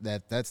ask me,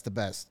 that's the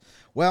best.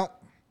 Well,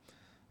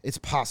 it's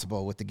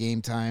possible with the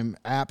Game Time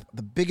app.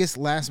 The biggest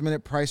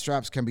last-minute price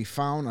drops can be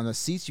found on the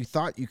seats you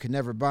thought you could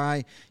never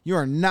buy. You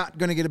are not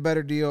going to get a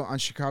better deal on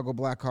Chicago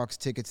Blackhawks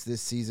tickets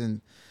this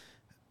season.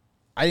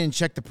 I didn't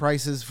check the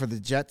prices for the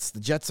Jets.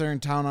 The Jets are in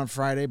town on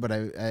Friday, but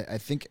I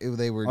think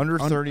they were under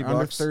 $30.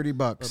 Under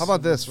 $30. How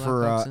about this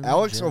for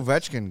Alex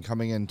Ovechkin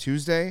coming in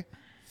Tuesday?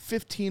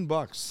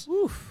 $15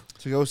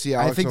 to go see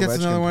Alex Ovechkin. I think that's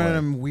another one of play.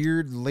 them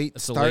weird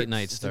late starts. A late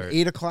night start. It's an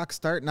 8 o'clock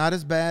start, not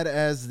as bad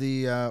as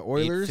the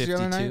Oilers the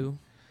other night.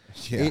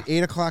 Yeah.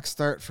 8 o'clock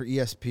start for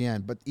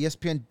ESPN, but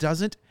ESPN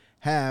doesn't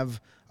have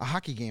a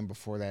hockey game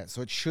before that,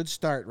 so it should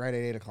start right at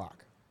 8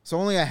 o'clock. So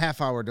only a half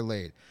hour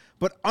delayed.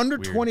 But under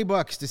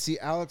 $20 to see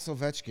Alex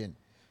Ovechkin,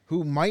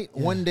 who might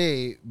one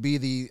day be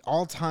the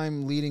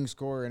all-time leading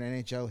scorer in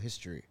NHL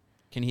history.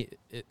 Can he?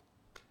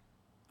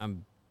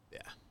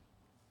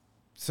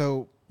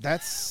 So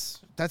that's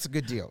a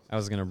good deal. I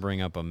was going to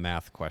bring up a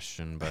math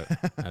question, but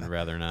I'd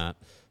rather not.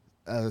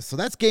 So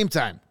that's Game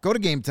Time. Go to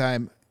Game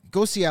Time.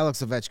 Go see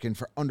Alex Ovechkin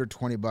for under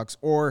 $20,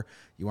 or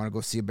you want to go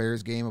see a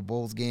Bears game, a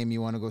Bulls game.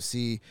 You want to go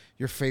see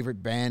your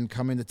favorite band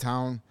come into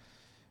town.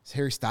 Is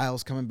Harry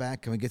Styles coming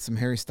back? Can we get some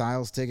Harry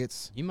Styles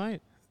tickets? You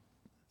might.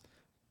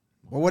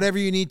 Well, whatever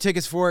you need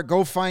tickets for it,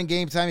 go find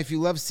Game Time. If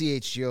you love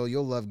CHGO,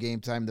 you'll love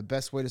Game Time. The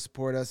best way to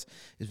support us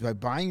is by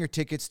buying your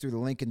tickets through the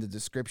link in the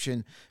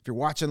description. If you're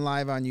watching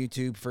live on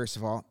YouTube, first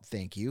of all,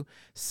 thank you.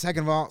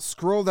 Second of all,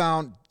 scroll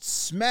down,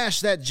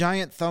 smash that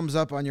giant thumbs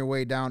up on your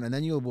way down, and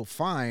then you will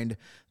find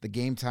the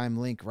Game Time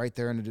link right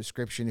there in the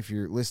description. If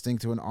you're listening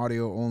to an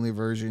audio-only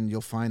version, you'll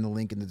find the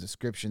link in the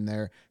description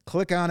there.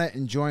 Click on it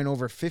and join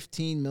over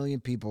 15 million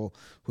people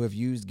who have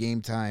used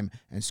Game Time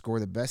and score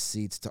the best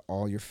seats to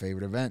all your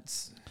favorite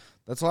events.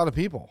 That's a lot of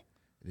people.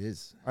 It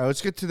is. All right,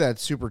 let's get to that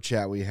super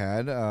chat we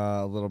had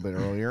a little bit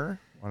earlier.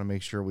 I want to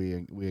make sure we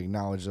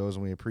acknowledge those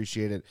and we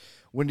appreciate it.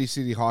 Windy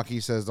City Hockey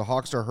says the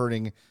Hawks are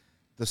hurting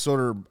the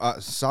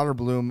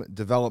Soderblom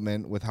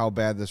development with how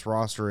bad this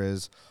roster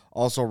is.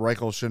 Also,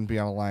 Reichel shouldn't be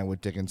on a line with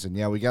Dickinson.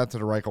 Yeah, we got to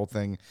the Reichel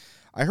thing.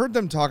 I heard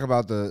them talk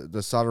about the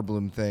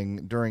Soderblom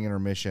thing during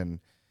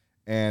intermission,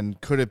 and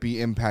could it be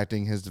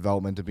impacting his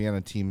development to be on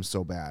a team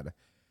so bad?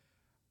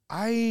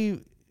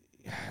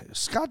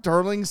 Scott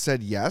Darling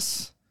said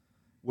yes,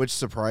 which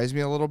surprised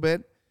me a little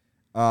bit.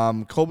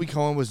 Colby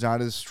Cohen was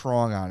not as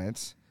strong on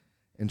it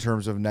in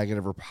terms of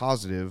negative or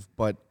positive,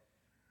 but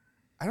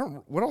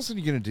what else are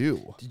you going to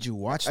do? Did you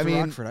watch the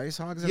Rockford Ice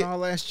Hogs and all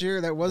last year?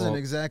 That wasn't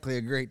exactly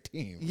a great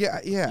team. Yeah.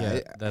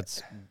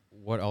 That's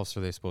what else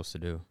are they supposed to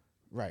do?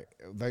 Right.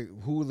 Like,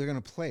 who they're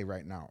going to play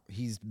right now?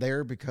 He's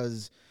there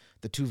because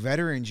the 2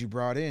 veterans you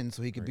brought in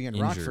so he could be in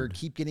Rockford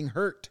keep getting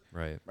hurt.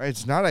 Right.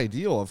 It's not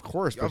ideal, of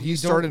course, but he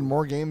started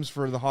more games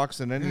for the Hawks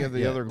than any of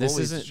the other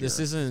goalies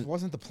This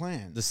wasn't the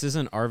plan. This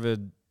isn't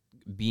Arvid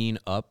being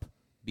up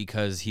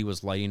because he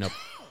was lighting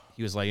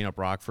up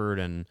Rockford,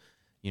 and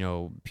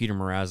Peter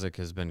Mrazek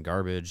has been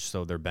garbage,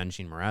 so they're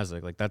benching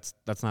Mrazek. Like that's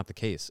not the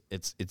case.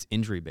 It's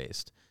injury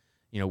based.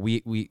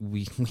 We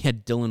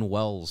had Dylan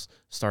Wells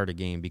start a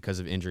game because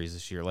of injuries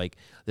this year. Like,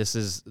 this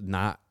is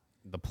not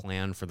the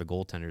plan for the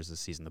goaltenders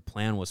this season. The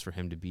plan was for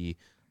him to be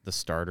the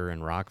starter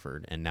in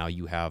Rockford, and now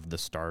you have the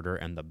starter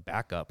and the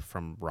backup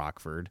from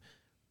Rockford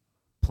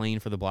playing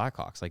for the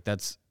Blackhawks. Like,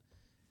 that's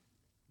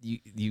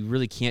you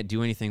really can't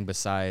do anything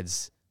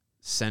besides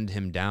send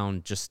him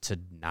down just to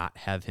not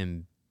have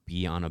him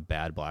be on a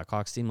bad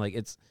Blackhawks team. Like,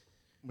 it's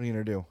what are you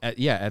gonna do?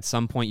 At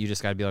some point you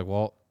just got to be like,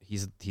 well,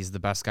 he's the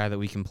best guy that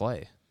we can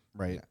play.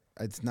 Right.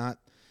 Yeah, it's not.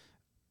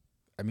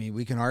 I mean,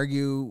 we can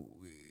argue,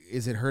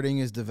 is it hurting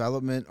his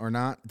development or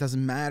not? It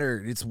doesn't matter.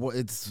 He's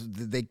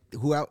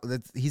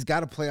got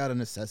to play out of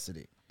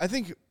necessity. I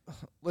think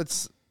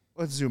let's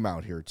zoom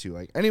out here too.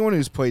 Like, anyone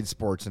who's played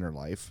sports in their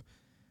life,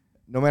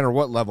 no matter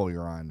what level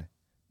you're on,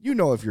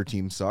 if your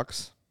team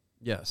sucks.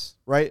 Yes.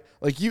 Right?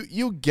 Like,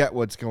 you get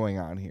what's going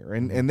on here.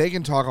 And they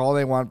can talk all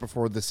they want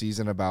before the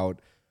season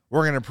about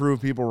we're going to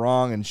prove people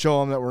wrong and show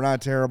them that we're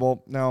not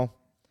terrible. No,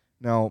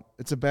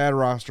 it's a bad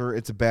roster.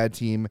 It's a bad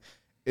team.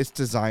 It's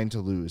designed to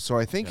lose. So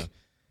I think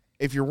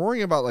if you're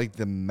worrying about, like,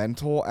 the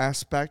mental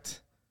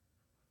aspect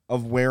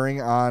of wearing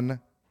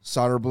on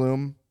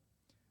Soderblom,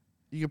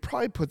 you could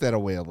probably put that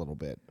away a little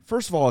bit.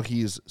 First of all,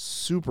 he's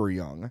super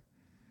young.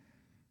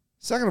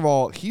 Second of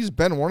all, he's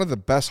been one of the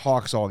best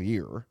Hawks all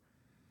year.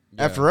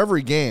 Yeah. After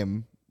every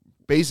game,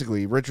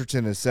 basically,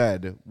 Richardson has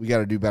said, we got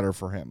to do better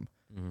for him.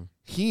 Mm-hmm.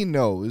 He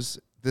knows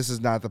this is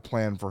not the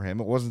plan for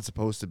him. It wasn't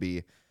supposed to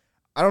be.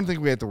 I don't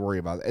think we have to worry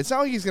about it. It's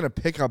not like he's going to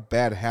pick up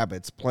bad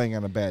habits playing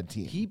on a bad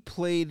team.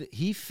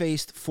 He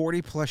faced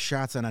 40-plus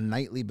shots on a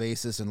nightly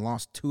basis and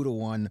lost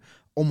 2-1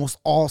 almost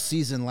all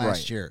season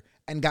last year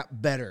and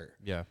got better.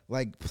 Yeah.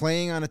 Like,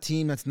 playing on a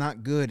team that's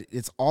not good,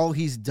 it's all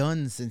he's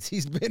done since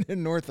he's been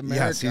in North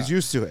America. Yes, he's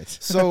used to it.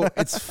 So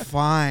it's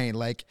fine.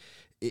 Like,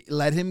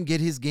 let him get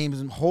his games,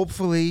 and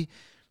hopefully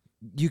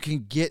you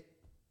can get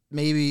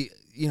maybe,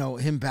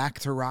 him back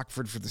to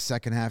Rockford for the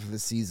second half of the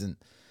season.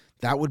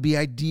 That would be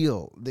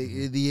ideal.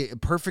 The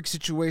perfect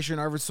situation,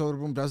 Arvid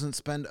Soderblom doesn't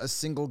spend a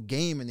single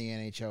game in the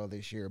NHL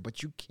this year,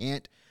 but you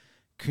can't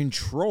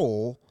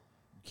control.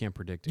 You can't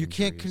predict You injuries.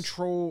 can't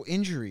control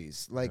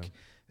injuries. Like,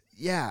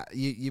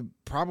 you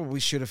probably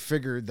should have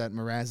figured that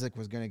Mrazek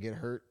was going to get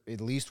hurt at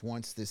least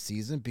once this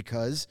season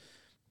because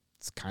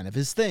it's kind of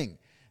his thing.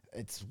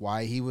 It's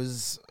why he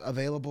was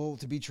available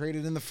to be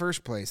traded in the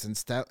first place. And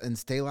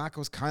Stalock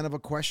was kind of a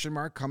question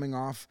mark coming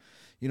off,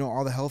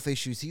 all the health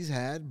issues he's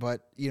had.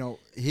 But,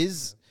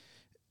 his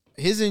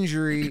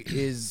injury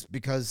is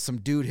because some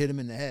dude hit him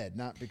in the head,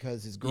 not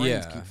because his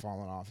grains keep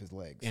falling off his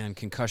legs. And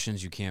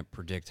concussions, you can't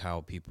predict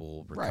how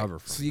people recover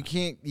from. So you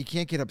can't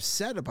get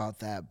upset about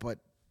that, but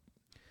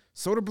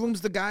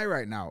Soderblom's the guy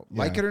right now,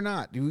 like it or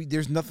not.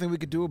 There's nothing we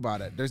could do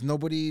about it. There's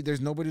nobody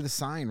to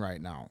sign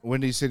right now.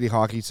 Windy City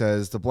Hockey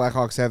says the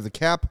Blackhawks have the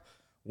cap.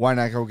 Why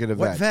not go get a vet?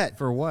 What vet?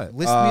 For what?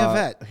 List me a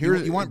vet.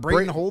 You want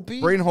Braden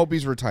Holtby? Braden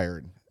Holtby's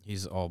retired.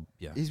 He's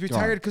He's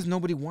retired because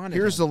nobody wanted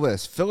Here's him. the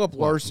list. Philip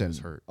Larson,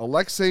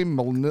 Alexei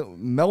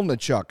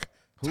Melnichuk,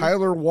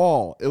 Tyler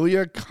Wall,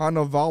 Ilya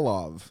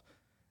Konovalov,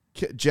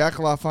 Jack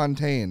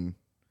LaFontaine.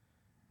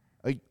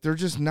 Like, they're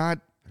just not.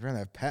 I'd rather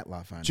have Pat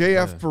LaFontaine.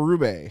 JF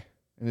Berube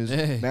and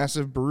his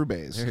massive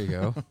Berubes. There you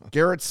go.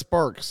 Garrett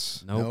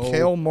Sparks. Nope.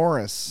 Kale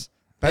Morris.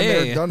 Been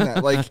there, done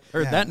that. Like,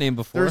 heard that name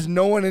before. There's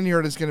no one in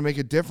here that's going to make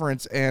a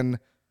difference. And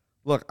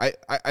look,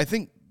 I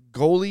think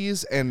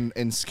goalies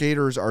and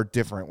skaters are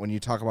different when you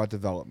talk about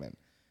development.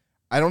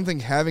 I don't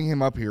think having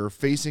him up here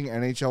facing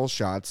NHL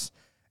shots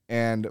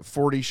and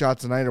 40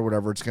 shots a night or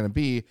whatever it's going to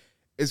be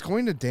is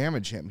going to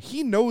damage him.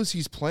 He knows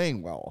he's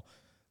playing well.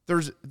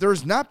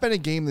 There's not been a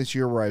game this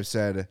year where I've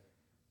said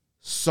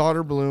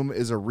Soderblom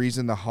is a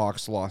reason the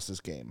Hawks lost this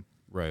game.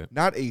 Right.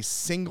 Not a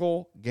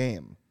single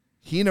game.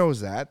 He knows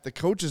that. The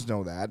coaches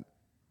know that.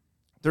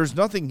 There's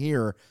nothing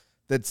here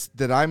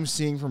that I'm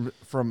seeing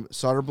from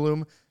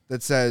Soderblom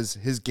that says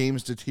his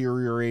game's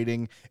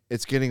deteriorating,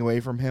 it's getting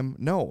away from him.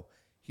 No,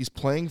 he's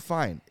playing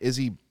fine. Is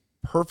he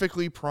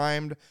perfectly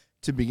primed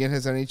to begin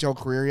his NHL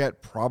career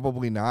yet?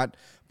 Probably not.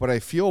 But I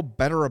feel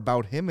better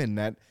about him in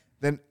net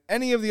than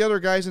any of the other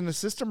guys in the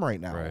system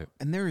right now. Right.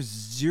 And there is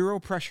zero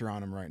pressure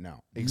on him right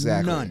now.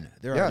 Exactly. None.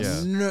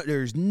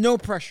 There's no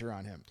pressure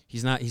on him.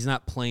 He's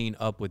not playing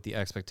up with the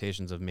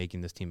expectations of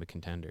making this team a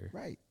contender.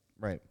 Right.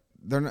 Right.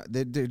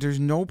 There's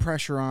no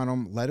pressure on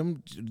him. Let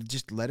him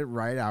just let it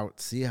ride out.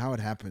 See how it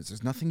happens.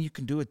 There's nothing you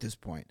can do at this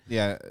point.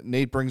 Yeah,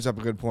 Nate brings up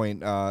a good point.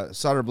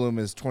 Soderblom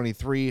is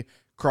 23.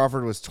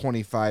 Crawford was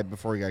 25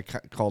 before he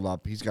got called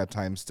up. He's got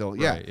time still.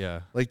 Right,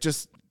 yeah. Like,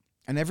 just.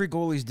 And every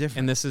goalie's different.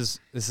 And this is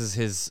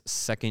his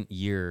second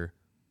year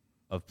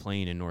of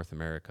playing in North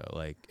America.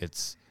 Like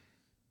it's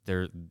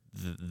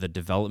the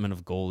development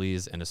of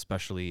goalies, and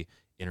especially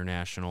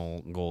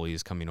international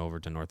goalies coming over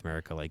to North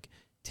America, like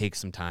takes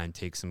some time,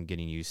 takes some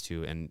getting used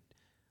to. And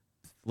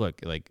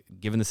look, like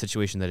given the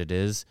situation that it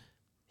is,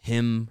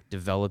 him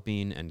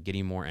developing and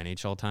getting more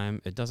NHL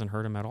time, it doesn't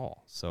hurt him at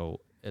all. So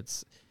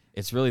it's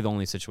really the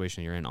only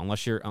situation you're in,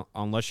 unless you're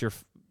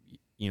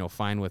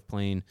fine with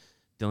playing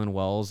Dylan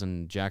Wells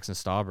and Jackson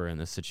Stauber in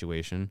this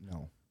situation.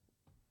 No.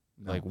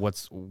 Like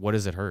what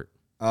does it hurt?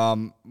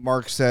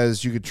 Mark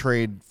says you could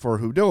trade for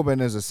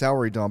Hudobin as a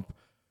salary dump,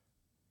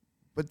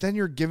 but then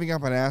you're giving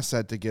up an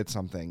asset to get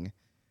something.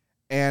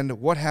 And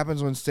what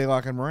happens when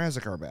Stalock and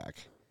Mrazek are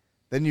back?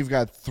 Then you've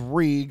got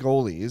 3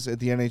 goalies at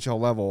the NHL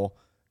level,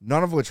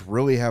 none of which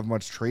really have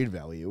much trade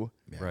value.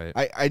 Right.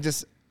 I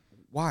just,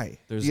 why?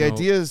 The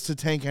idea is to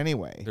tank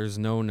anyway. There's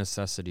no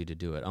necessity to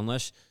do it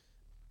unless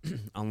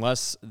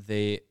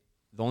the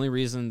only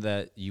reason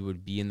that you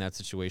would be in that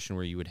situation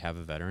where you would have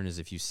a veteran is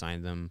if you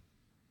signed them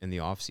in the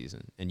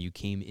offseason and you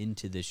came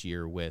into this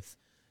year with,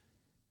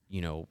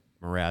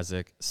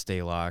 Mrazek,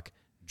 Stalock,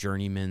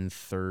 journeyman,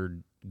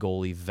 third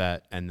goalie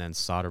vet, and then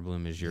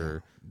Soderblom is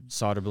your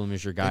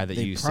guy that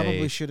you say. They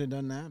probably should have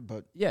done that,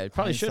 but yeah, it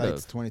probably should have.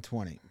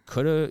 2020 you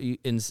could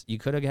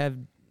have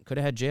had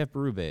JF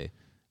Berube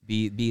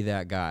be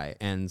that guy,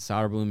 and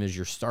Soderblom is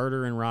your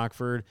starter in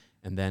Rockford,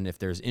 and then if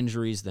there's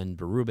injuries, then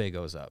Berube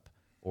goes up,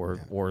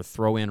 or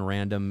throw in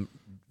random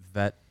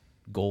vet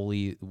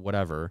goalie,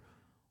 whatever.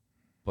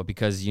 But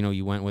because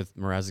you went with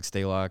Mrazek,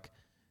 Stalock,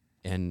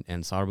 and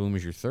Soderblom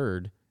is your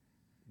third,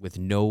 with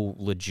no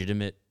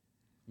legitimate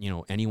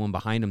anyone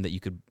behind him that you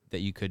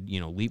could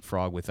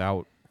leapfrog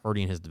without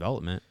hurting his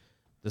development.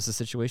 This is a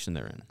situation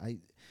they're in.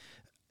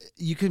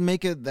 You could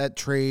make that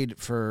trade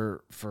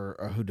for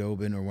a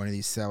Hudobin or one of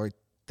these salary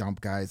dump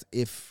guys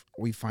if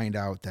we find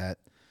out that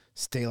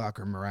Stalock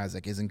or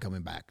Mrazek isn't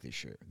coming back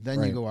this year.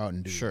 Then you go out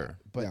and do that.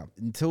 But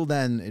until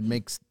then,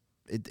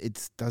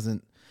 it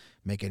doesn't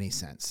make any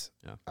sense.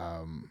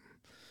 Yeah.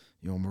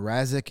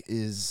 Mrazek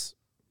is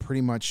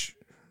pretty much.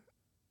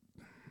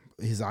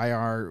 His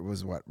IR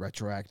was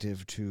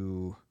retroactive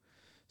to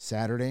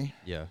Saturday?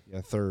 Yeah,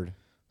 3rd.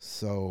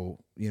 So,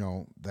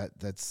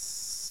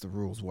 that's the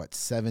rules,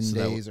 7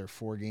 days or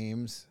 4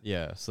 games?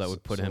 Yeah, so that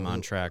would put him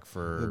on track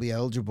for... He'll be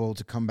eligible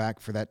to come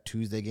back for that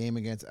Tuesday game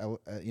against,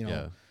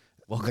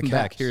 Welcome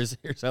back. Here's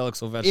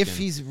Alex Ovechkin. If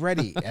he's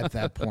ready at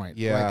that point.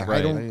 Yeah,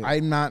 right.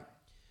 I'm not...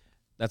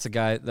 That's a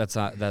guy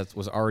that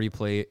was already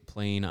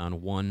playing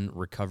on one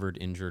recovered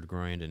injured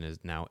groin and is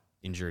now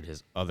injured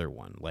his other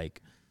one.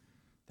 Like...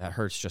 That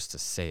hurts just to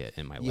say it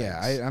in my legs.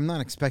 Yeah, I'm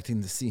not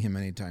expecting to see him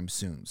anytime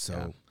soon.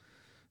 So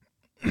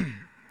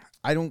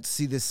I don't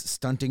see this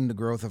stunting the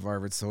growth of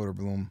Arvid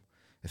Soderblom.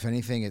 If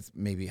anything, it's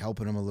maybe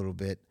helping him a little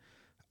bit.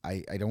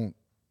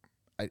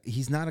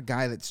 He's not a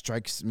guy that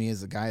strikes me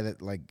as a guy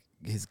that, like,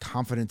 his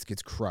confidence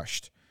gets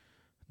crushed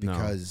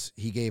because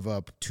he gave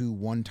up 2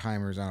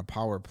 one-timers on a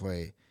power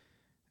play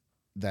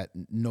that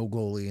no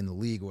goalie in the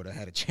league would have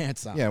had a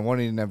chance on. Yeah, one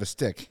didn't have a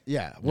stick.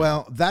 Yeah,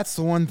 well, that's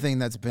the one thing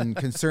that's been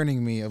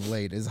concerning me of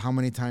late is how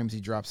many times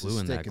he drops his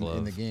stick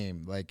in the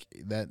game. Like,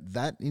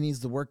 that he needs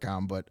to work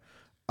on. But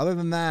other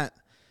than that,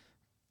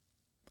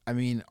 I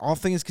mean, all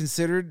things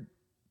considered,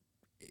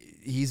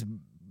 he's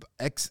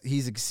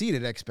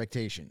exceeded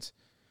expectations.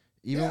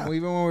 Even when we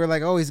were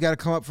like, oh, he's got to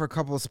come up for a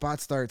couple of spot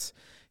starts,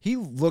 he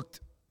looked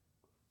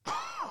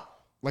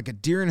like a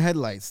deer in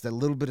headlights that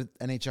little bit of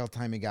NHL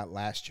time he got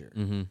last year.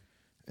 Mm-hmm.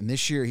 And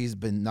this year, he's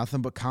been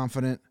nothing but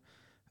confident.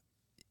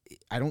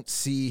 I don't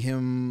see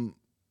him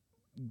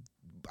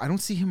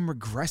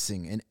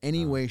regressing in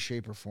any way,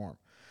 shape, or form.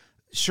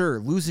 Sure,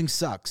 losing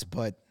sucks,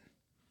 but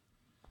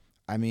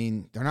I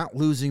mean, they're not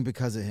losing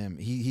because of him.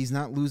 He's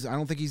not losing. I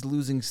don't think he's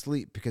losing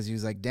sleep because he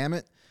was like, damn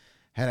it,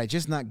 had I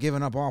just not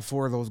given up all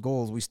 4 of those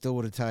goals, we still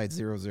would have tied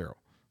 0-0.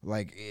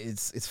 Like,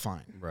 it's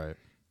fine. Right.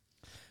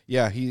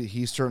 Yeah,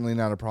 he's certainly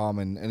not a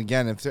problem. And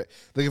again, if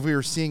we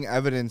were seeing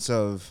evidence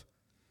of,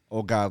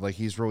 oh God, like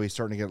he's really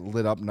starting to get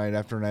lit up night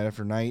after night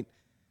after night,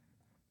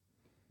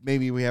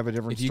 maybe we have a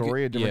different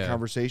story, a different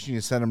conversation.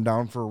 You send him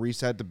down for a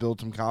reset to build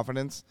some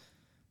confidence.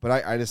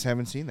 But I just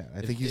haven't seen that.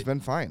 I think he's been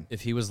fine.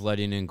 If he was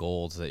letting in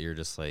goals that you're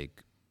just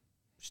like,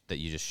 that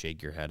you just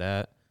shake your head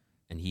at,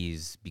 and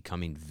he's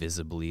becoming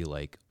visibly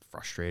like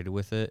frustrated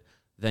with it,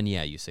 then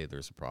yeah, you say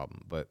there's a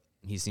problem. But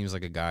he seems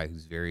like a guy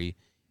who's very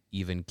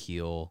even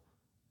keel,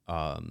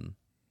 and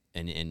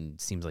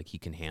seems like he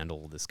can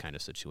handle this kind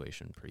of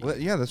situation pretty well.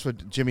 Yeah, that's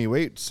what Jimmy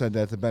Waite said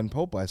to Ben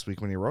Pope last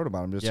week when he wrote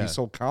about him. He's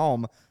so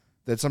calm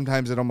that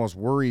sometimes it almost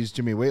worries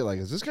Jimmy Waite. Like,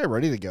 is this guy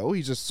ready to go?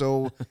 He's just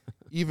so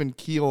even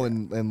keel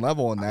and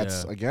level, and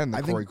that's, again,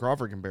 the Corey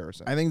Crawford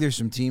comparison. I think there's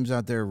some teams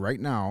out there right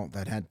now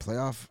that had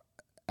playoff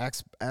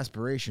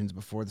aspirations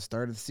before the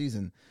start of the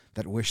season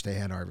that wish they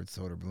had Arvid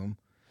Soderblom.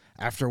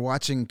 After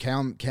watching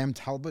Cam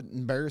Talbot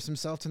embarrass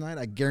himself tonight,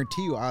 I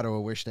guarantee you Ottawa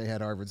wish they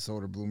had Arvid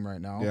Soderblom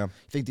right now. Yeah. You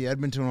think the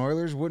Edmonton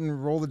Oilers wouldn't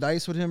roll the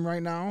dice with him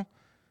right now?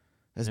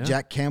 As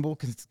Jack Campbell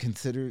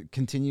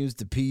continues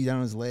to pee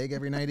down his leg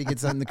every night he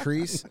gets on the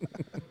crease.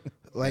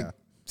 Like,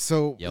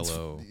 So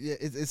yellow.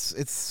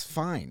 It's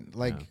fine.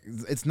 Like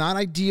it's not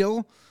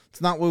ideal.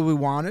 It's not what we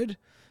wanted.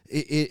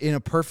 In a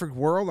perfect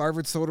world,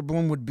 Arvid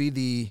Soderblom would be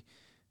the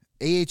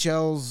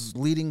AHL's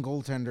leading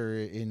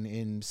goaltender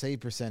in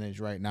save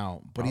percentage right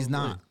now, but he's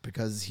not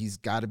because he's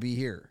got to be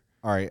here.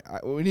 All right,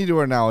 we need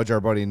to acknowledge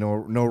our buddy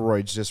No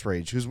Roids Just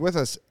Rage, who's with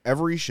us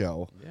every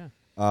show.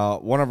 Yeah,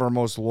 one of our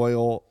most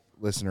loyal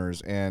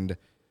listeners, and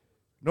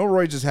No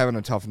Roids is having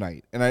a tough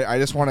night, and I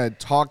just want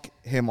to talk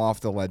him off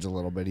the ledge a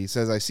little bit. He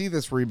says, I see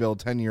this rebuild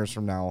 10 years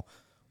from now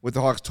with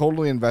the Hawks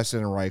totally invested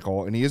in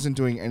Reichel, and he isn't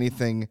doing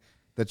anything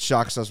that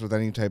shocks us with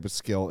any type of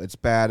skill. It's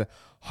bad.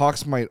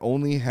 Hawks might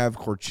only have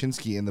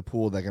Korchinski in the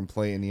pool that can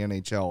play in the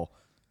NHL.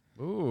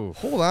 Ooh,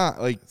 hold on,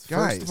 guys.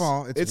 First of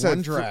all, it's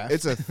one draft.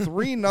 It's a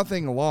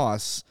 3-0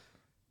 loss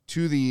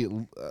to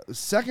the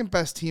second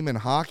best team in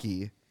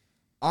hockey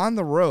on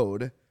the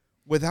road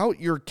without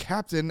your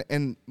captain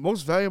and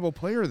most valuable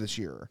player this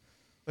year.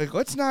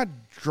 Let's not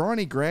draw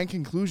any grand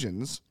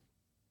conclusions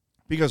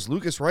because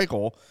Lucas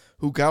Reichel,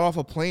 who got off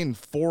a plane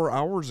 4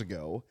 hours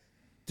ago,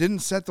 didn't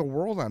set the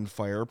world on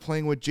fire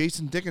playing with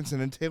Jason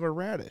Dickinson and Taylor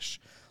Radish.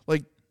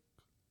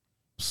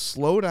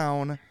 Slow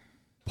down,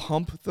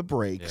 pump the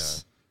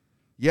brakes.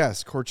 Yeah.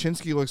 Yes,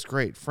 Korchinski looks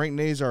great. Frank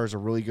Nazar is a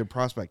really good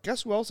prospect.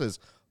 Guess who else is?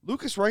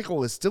 Lucas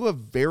Reichel is still a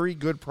very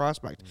good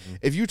prospect. Mm-hmm.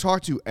 If you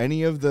talk to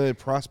any of the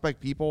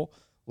prospect people,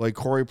 like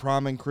Corey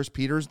Prom and Chris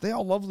Peters, they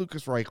all love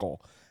Lucas Reichel.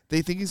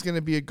 They think he's going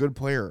to be a good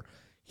player.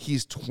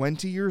 He's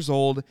 20 years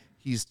old.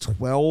 He's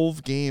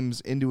 12 games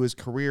into his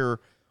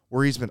career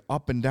where he's been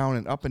up and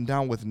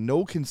down with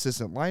no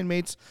consistent line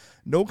mates,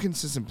 no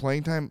consistent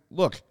playing time.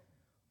 Look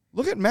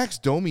at Max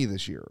Domi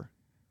this year.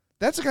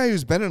 That's a guy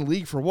who's been in the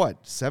league for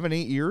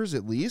 7-8 years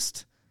at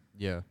least?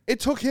 Yeah. It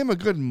took him a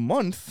good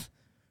month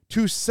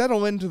to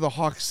settle into the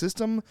Hawks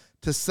system,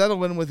 to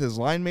settle in with his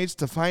line mates,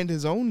 to find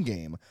his own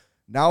game.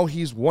 Now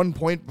he's 1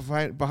 point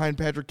behind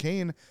Patrick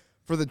Kane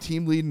for the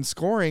team lead in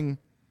scoring.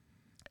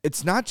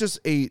 It's not just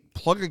a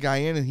plug a guy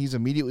in and he's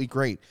immediately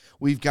great.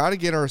 We've got to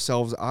get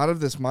ourselves out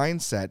of this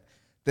mindset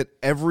that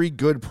every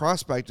good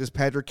prospect is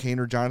Patrick Kane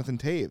or Jonathan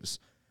Taves.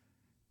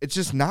 It's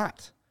just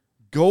not.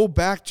 Go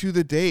back to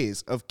the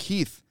days of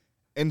Keith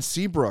and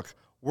Seabrook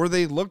where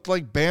they looked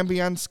like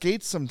Bambi on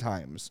skates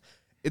sometimes.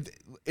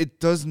 It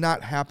does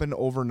not happen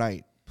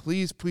overnight.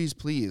 Please, please,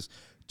 please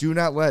do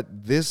not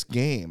let this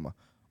game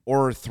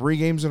or 3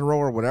 games in a row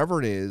or whatever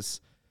it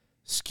is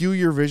skew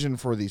your vision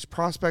for these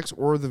prospects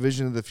or the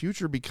vision of the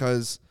future,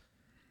 because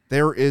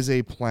there is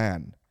a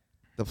plan.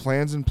 The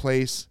plan's in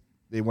place.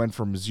 They went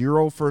from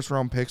 0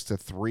 first-round picks to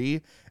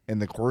 3 in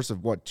the course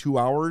of, 2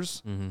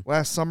 hours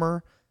last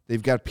summer.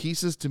 They've got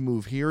pieces to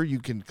move here. You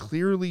can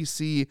clearly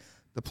see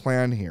the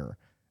plan here.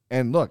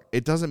 And look,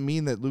 it doesn't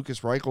mean that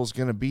Lucas Reichel is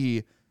going to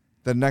be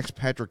the next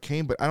Patrick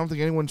Kane, but I don't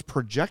think anyone's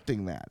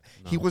projecting that.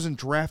 No. He wasn't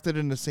drafted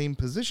in the same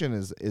position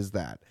as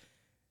that.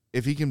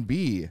 If he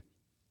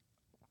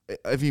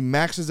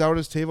maxes out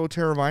as Teuvo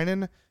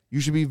Teravainen, you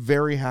should be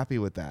very happy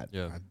with that.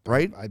 Yeah.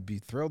 Right? I'd be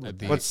thrilled with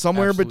that. But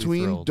somewhere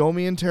between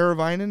Domi and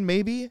Teravainen,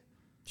 maybe?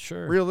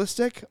 Sure.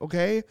 Realistic?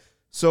 Okay.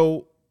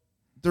 So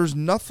there's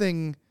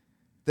nothing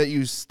that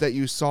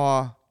you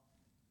saw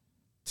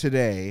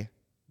today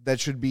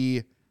that should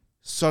be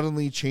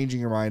suddenly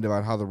changing your mind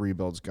about how the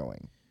rebuild's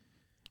going.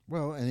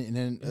 Well, and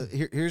then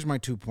here's my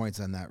 2 points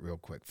on that real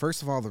quick.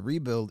 First of all, the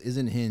rebuild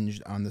isn't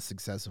hinged on the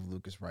success of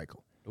Lucas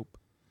Reichel. Nope.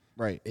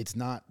 Right. It's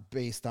not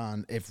based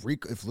on if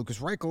Lucas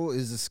Reichel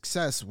is a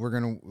success,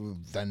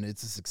 then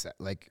it's a success.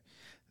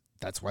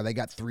 That's why they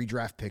got 3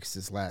 draft picks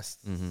this last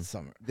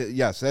summer.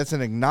 Yes, that's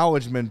an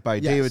acknowledgement by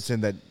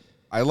Davidson that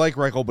I like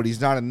Reichel, but he's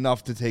not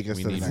enough to take us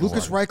to the next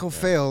Lucas Reichel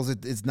fails,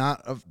 it's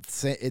not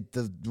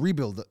the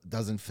rebuild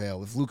doesn't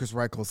fail. If Lucas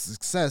Reichel's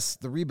success,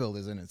 the rebuild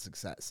isn't a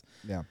success.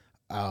 Yeah.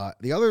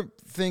 The other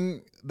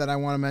thing that I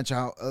want to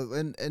mention,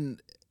 and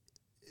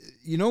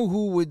you know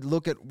who would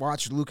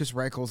watch Lucas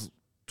Reichel's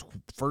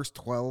first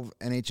 12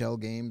 NHL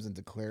games and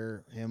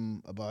declare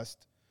him a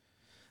bust?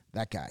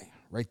 That guy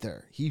right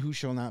there. He who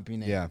shall not be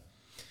named. Yeah.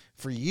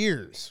 For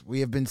years,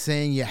 we have been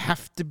saying you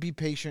have to be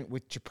patient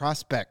with your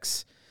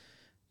prospects.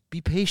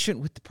 Be patient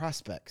with the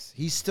prospects.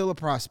 He's still a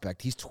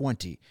prospect. He's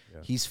 20. Yeah.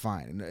 He's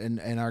fine.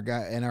 And our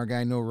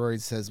guy No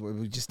Royd says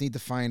we just need to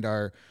find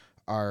our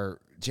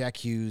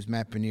Jack Hughes,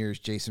 Matt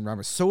Beniers, Jason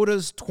Roberts. So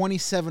does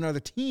 27 other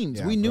teams.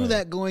 Yeah, we knew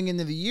that going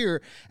into the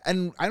year,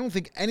 and I don't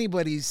think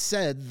anybody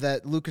said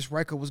that Lucas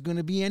Reichel was going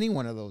to be any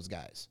one of those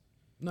guys.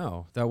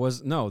 No,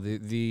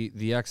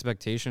 the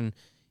expectation,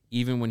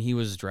 even when he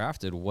was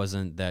drafted,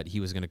 wasn't that he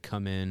was going to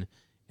come in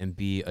and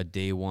be a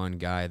day one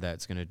guy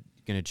that's going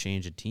to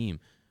change a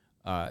team.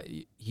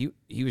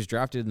 He was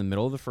drafted in the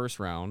middle of the first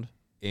round,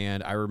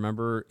 and I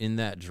remember in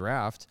that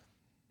draft,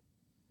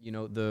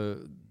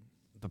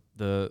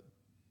 the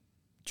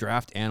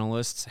draft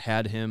analysts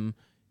had him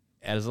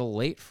as a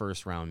late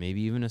first round,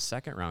 maybe even a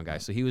second round guy.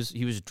 So he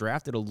was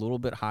drafted a little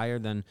bit higher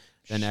than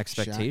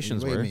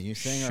expectations were. You're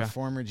saying our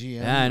former GM?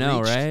 Yeah, I know,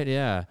 reached. Right?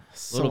 Yeah,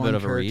 a little bit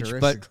of a reach,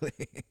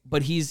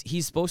 but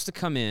he's supposed to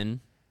come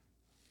in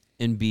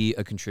and be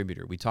a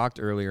contributor. We talked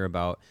earlier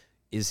about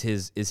Is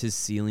his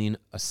ceiling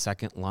a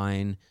second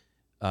line,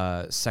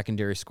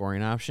 secondary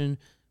scoring option?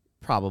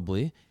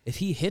 Probably. If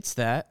he hits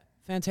that,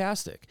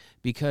 fantastic.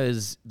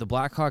 Because the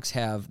Blackhawks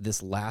have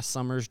this last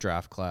summer's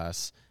draft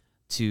class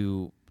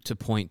to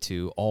point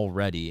to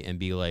already and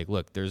be like,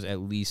 look, there's at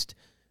least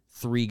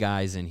 3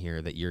 guys in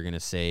here that you're going to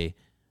say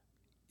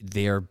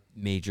they're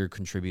major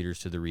contributors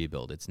to the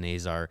rebuild. It's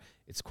Nazar,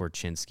 it's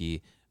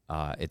Korchinski,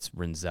 it's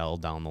Rinzel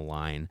down the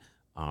line.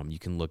 You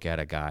can look at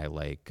a guy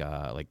like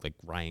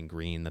Ryan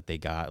Green that they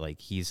got. Like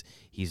he's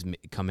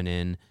coming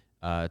in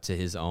to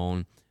his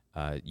own.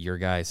 Your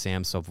guy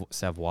Sam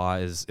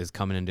Savoie is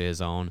coming into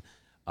his own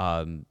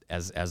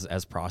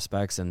as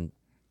prospects, and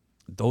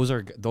those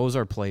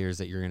are players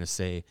that you're going to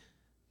say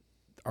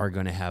are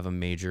going to have a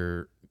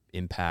major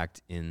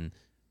impact in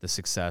the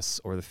success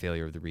or the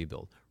failure of the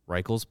rebuild.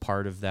 Reichel's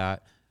part of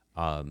that.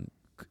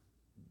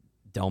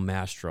 Del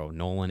Mastro,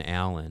 Nolan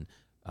Allen,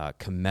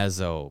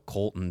 Comezzo,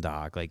 Colton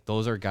Dock, like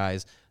those are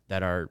guys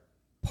that are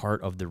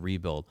part of the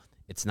rebuild.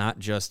 It's not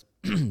just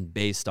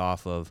based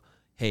off of,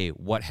 hey,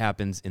 what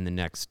happens in the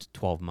next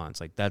 12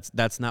 months? Like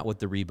that's not what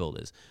the rebuild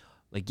is.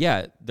 Like,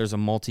 yeah, there's a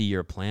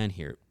multi-year plan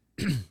here.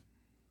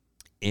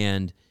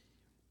 And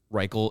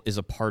Reichel is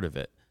a part of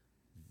it.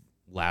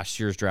 Last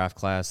year's draft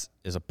class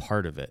is a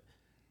part of it.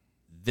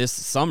 This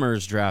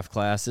summer's draft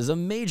class is a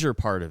major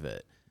part of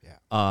it.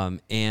 Yeah.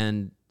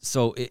 And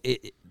so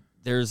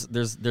there's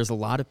a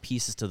lot of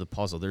pieces to the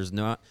puzzle. There's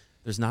not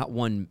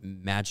one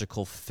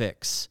magical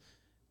fix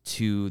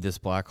to this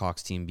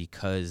Blackhawks team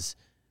because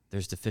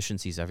there's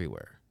deficiencies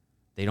everywhere.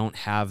 They don't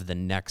have the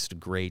next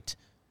great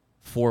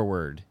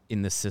forward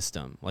in the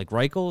system. Like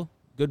Reichel,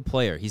 good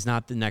player. He's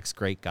not the next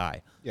great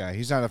guy. Yeah,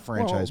 he's not a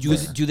franchise player.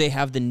 Do they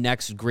have the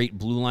next great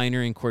blue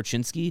liner in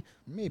Korchinski?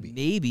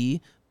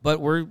 Maybe, but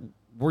we're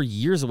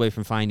years away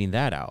from finding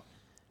that out.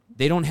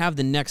 They don't have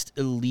the next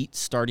elite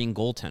starting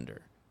goaltender.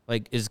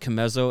 Like, is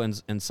Comezzo and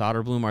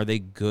Soderblom, are they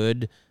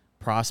good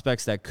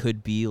prospects that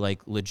could be,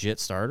 like, legit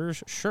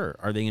starters? Sure.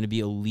 Are they going to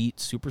be elite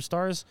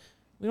superstars?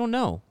 We don't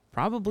know.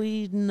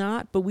 Probably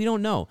not, but we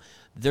don't know.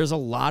 There's a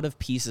lot of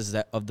pieces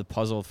of the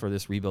puzzle for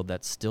this rebuild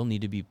that still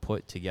need to be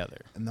put together.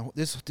 And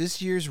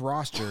this year's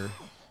roster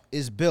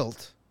is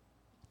built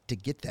to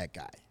get that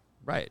guy.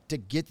 Right. To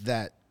get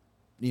that,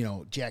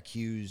 Jack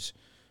Hughes,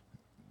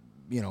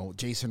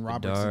 Jason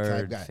Robertson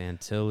type guy.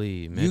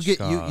 Fantilli,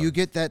 Mitchkov. You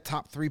get that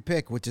top 3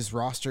 pick, which this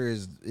roster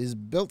is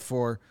built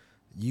for.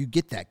 You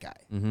get that guy.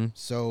 Mm-hmm.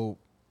 So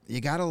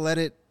you got to let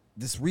it.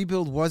 This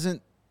rebuild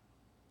wasn't.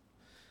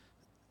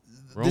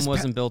 Rome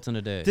wasn't built in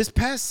a day. This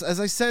past,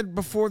 as I said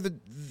before the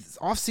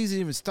offseason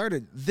even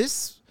started,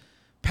 this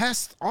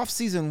past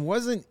offseason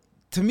wasn't,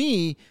 to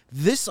me,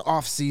 this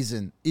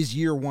offseason is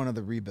year 1 of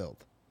the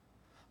rebuild.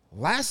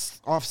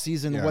 Last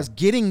offseason was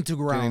getting to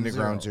ground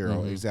zero.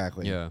 Mm-hmm.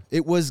 Exactly. Yeah.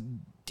 It was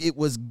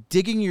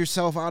digging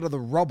yourself out of the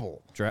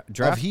rubble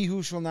of he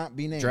who shall not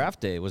be named. Draft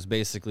day was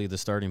basically the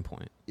starting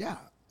point. Yeah.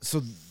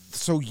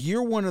 So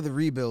year 1 of the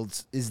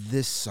rebuilds is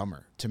this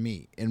summer to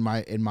me in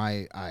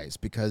my eyes,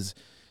 because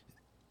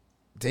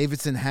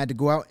Davidson had to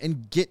go out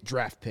and get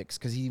draft picks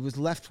because he was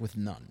left with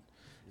none.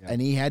 Yeah.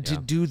 And he had to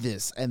do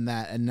this and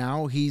that. And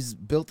now he's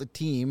built a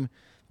team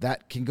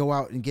that can go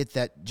out and get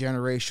that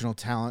generational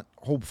talent,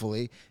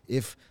 hopefully,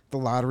 if the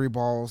lottery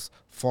balls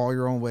fall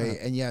your own way.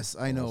 And yes,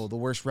 I know the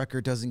worst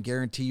record doesn't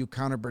guarantee you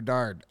Connor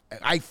Bedard.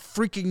 I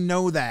freaking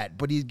know that.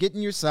 But he's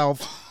getting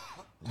yourself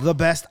the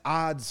best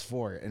odds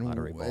for it. And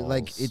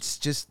it's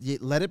just,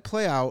 let it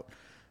play out.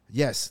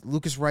 Yes,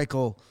 Lucas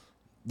Reichel,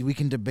 we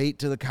can debate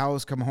till the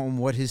cows come home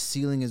what his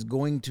ceiling is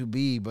going to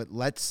be, but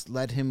let's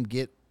let him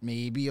get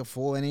maybe a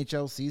full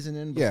NHL season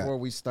in before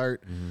we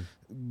start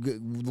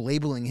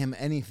labeling him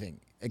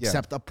anything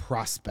except a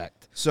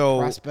prospect. So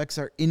prospects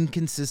are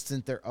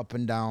inconsistent. They're up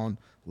and down.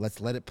 Let's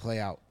let it play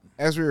out.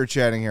 As we were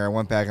chatting here, I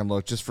went back and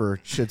looked just for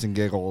shits and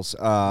giggles.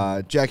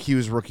 Jack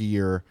Hughes' rookie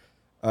year,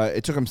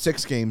 it took him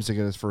 6 games to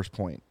get his first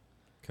point.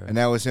 Okay. And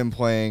that was him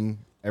playing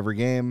every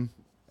game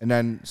and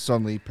then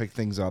suddenly pick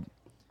things up.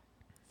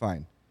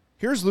 Fine.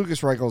 Here's Lucas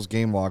Reichel's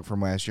game log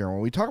from last year.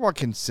 When we talk about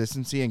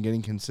consistency and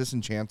getting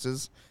consistent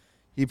chances,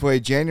 he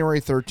played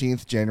January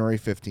 13th, January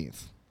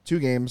 15th. 2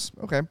 games,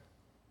 okay.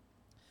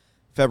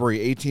 February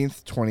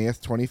 18th,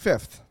 20th,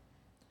 25th.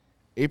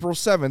 April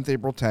 7th,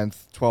 April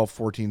 10th, 12th,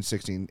 14th,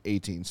 16th,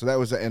 18th. So that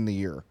was the end of the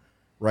year,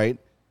 right?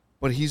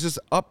 But he's just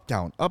up,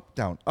 down, up,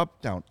 down,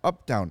 up, down,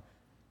 up, down.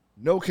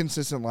 No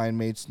consistent line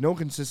mates, no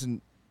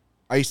consistent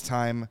ice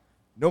time,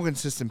 no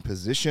consistent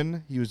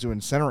position. He was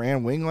doing center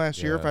and wing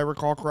last year, if I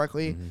recall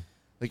correctly. Mm-hmm.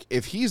 Like,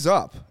 if he's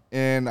up,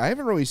 and I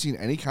haven't really seen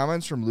any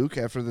comments from Luke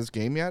after this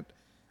game yet,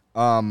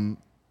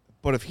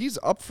 but if he's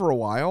up for a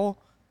while,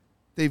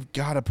 they've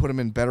got to put him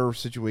in better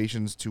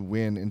situations to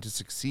win and to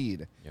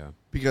succeed. Yeah.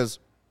 Because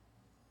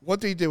what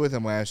they did with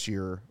him last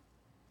year,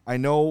 I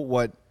know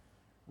what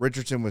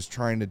Richardson was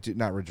trying to do,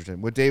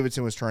 what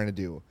Davidson was trying to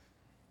do,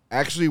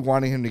 actually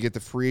wanting him to get the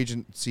free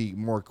agency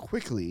more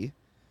quickly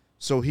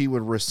so he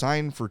would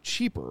resign for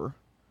cheaper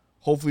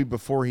hopefully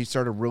before he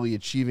started really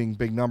achieving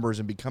big numbers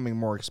and becoming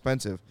more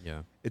expensive.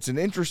 Yeah. It's an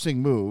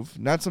interesting move,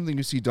 not something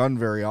you see done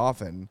very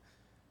often.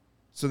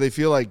 So they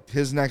feel like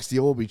his next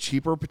deal will be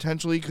cheaper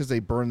potentially because they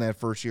burn that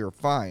first year.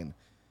 Fine.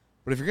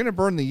 But if you're going to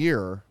burn the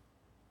year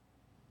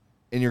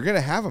and you're going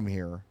to have him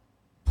here,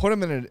 put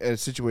him in a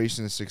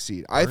situation to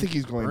succeed. I think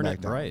he's going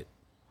back down. Right.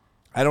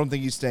 I don't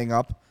think he's staying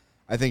up.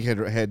 I think had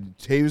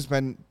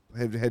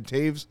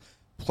Taves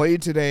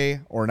played today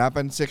or not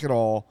been sick at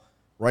all,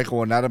 Reichel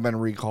would not have been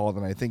recalled,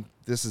 and I think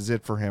this is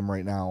it for him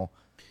right now.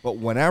 But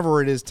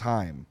whenever it is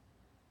time,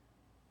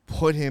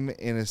 put him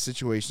in a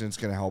situation that's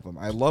going to help him.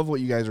 I love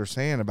what you guys are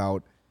saying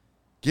about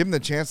give him the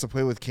chance to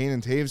play with Kane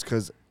and Taves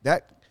because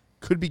that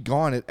could be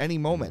gone at any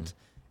moment.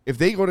 If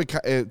they go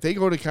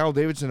to Kyle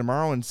Davidson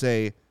tomorrow and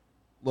say,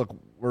 "Look,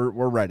 we're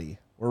ready.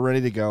 We're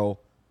ready to go,"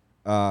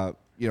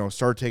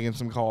 start taking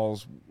some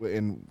calls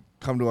and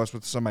come to us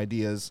with some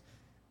ideas,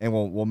 and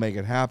we'll make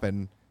it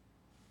happen.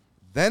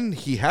 Then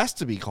he has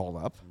to be called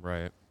up,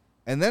 Right.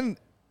 and then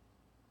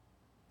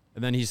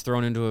he's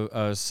thrown into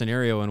a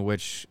scenario in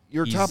which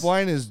your top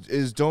line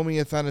is Domi,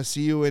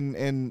 Athanasiou,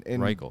 and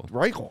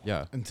Reichel.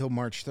 Yeah. Until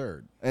March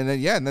 3rd. And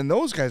then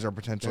those guys are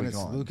potentially Then it's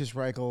gone. Lucas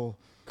Reichel,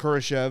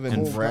 Kurashev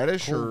and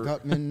Radish Cole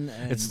Gutman.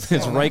 And It's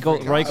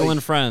Reichel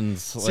and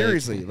friends.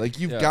 Seriously,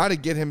 you've got to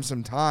get him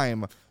some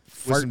time with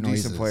Fart some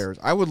noises. decent players.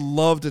 I would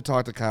love to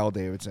talk to Kyle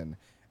Davidson,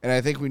 and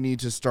I think we need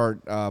to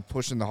start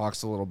pushing the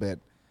Hawks a little bit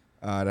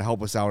to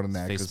help us out in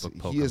that because Facebook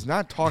poke he has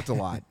not talked a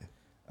lot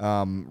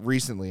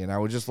recently, and I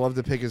would just love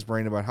to pick his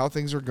brain about how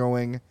things are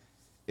going,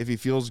 if he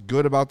feels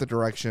good about the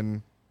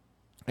direction,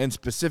 and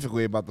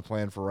specifically about the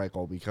plan for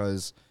Reichel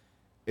because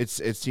it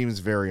seems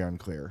very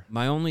unclear.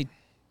 My only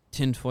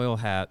tinfoil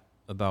hat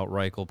about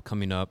Reichel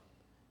coming up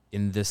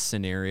in this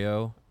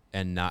scenario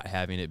and not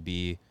having it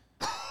be,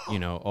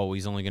 he's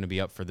only going to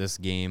be up for this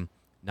game,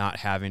 not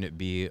having it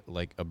be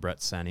like a Brett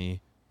Seney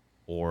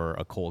or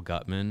a Cole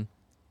Gutman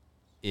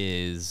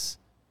is,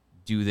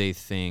 do they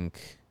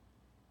think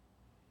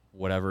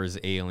whatever is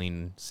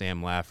ailing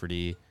Sam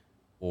Lafferty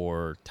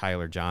or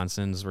Tyler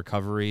Johnson's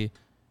recovery,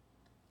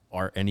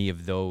 are any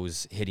of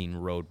those hitting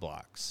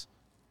roadblocks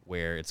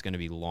where it's going to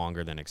be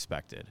longer than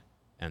expected?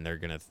 And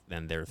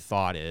their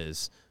thought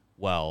is,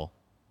 well,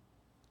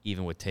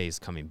 even with Taves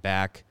coming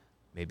back,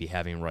 maybe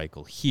having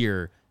Reichel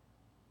here,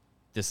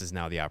 this is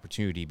now the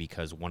opportunity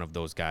because one of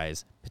those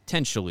guys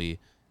potentially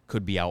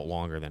could be out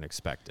longer than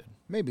expected.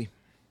 Maybe.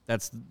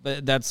 That's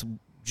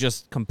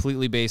just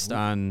completely based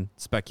on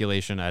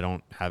speculation. I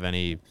don't have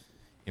any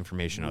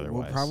information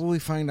otherwise. We'll probably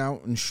find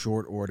out in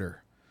short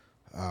order.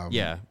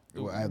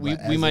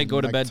 We might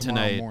go to bed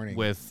tonight morning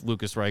with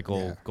Lucas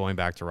Reichel going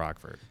back to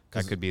Rockford.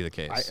 That could be the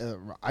case.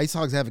 Ice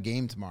Hogs have a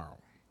game tomorrow.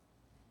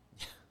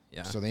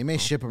 Yeah. So they may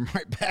ship him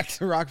right back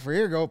to Rockford.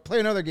 Here, go play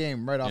another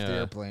game right off the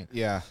airplane.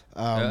 Yeah.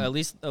 At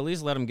least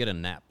let him get a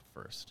nap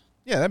first.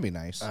 Yeah, that'd be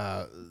nice.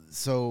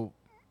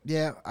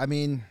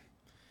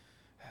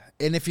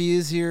 And if he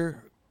is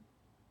here,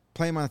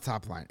 play him on the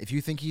top line. If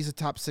you think he's a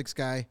top 6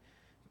 guy,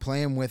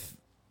 play him with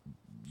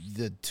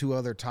the 2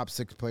 other top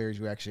 6 players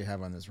you actually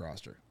have on this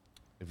roster.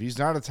 If he's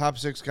not a top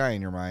 6 guy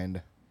in your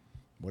mind,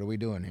 what are we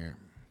doing here?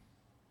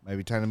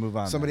 Maybe time to move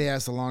on. Somebody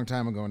asked a long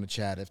time ago in the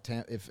chat,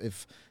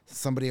 if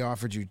somebody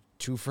offered you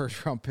 2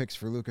 first-round picks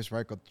for Lucas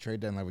Reichel at the trade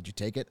deadline, would you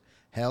take it?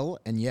 Hell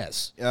and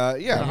yes.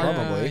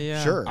 Probably.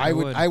 Yeah. Sure. I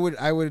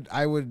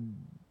would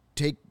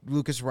take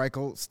Lucas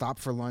Reichel, stop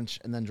for lunch,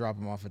 and then drop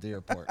him off at the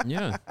airport.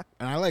 Yeah.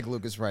 And I like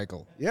Lucas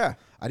Reichel. Yeah.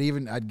 I'd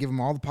give him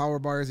all the power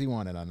bars he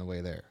wanted on the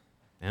way there.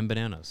 And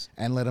bananas.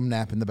 And let him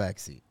nap in the back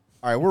seat.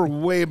 All right, we're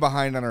way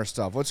behind on our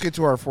stuff. Let's get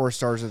to our 4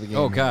 stars of the game.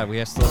 Oh, God, we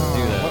have to do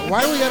that.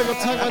 Why do we got to go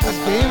talk about this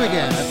game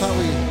again?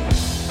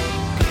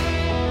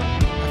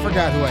 I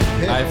forgot who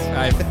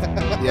I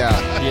picked.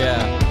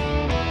 Yeah.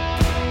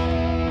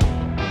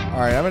 All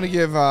right, I'm going to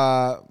give,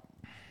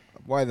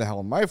 why the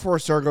hell? My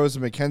 4-star goes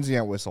to Mackenzie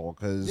Entwistle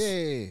because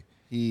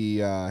he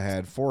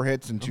had 4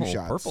 hits and 2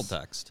 shots. Purple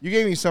text. You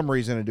gave me some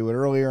reason to do it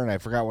earlier, and I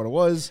forgot what it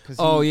was.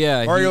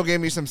 Mario gave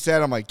me some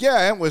stat. I'm like,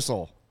 yeah,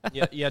 Entwistle.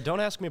 Yeah.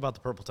 Don't ask me about the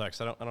purple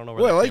text. I don't know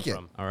where Well, that I like came it.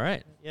 from. All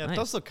right. Yeah, Nice. it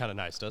does look kind of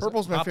nice, doesn't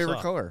Purple's it? my Pops favorite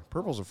off. color.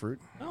 Purple's a fruit.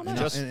 Oh, In,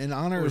 nice. in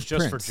honor It was of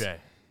just Prince. for Jay.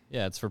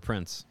 Yeah, it's for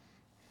Prince.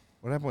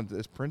 What happened with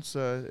this Prince?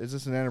 Is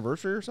this an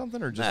anniversary or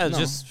something, or just Nah, no?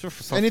 just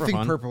for Anything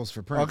fun. purple's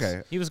for Prince.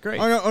 Okay. He was great.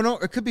 Oh no!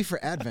 It could be for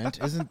Advent.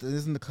 Isn't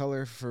the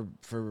color for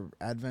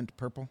Advent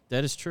purple?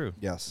 That is true.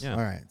 Yes. Yeah.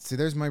 All right. See,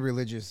 there's my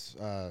religious.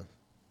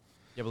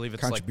 I believe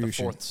it's like the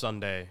Contribution. 4th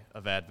Sunday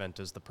of Advent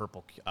is the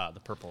purple.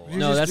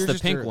 No, that's you're the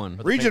just pink a- one.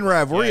 Region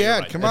Rev, where you you're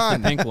at? right. Come That's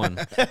on. the pink one.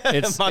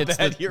 It's My it's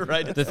bad. The, You're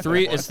right. the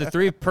 3. It's the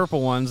 3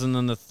 purple ones, and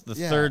then the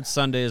Yeah. 3rd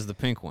Sunday is the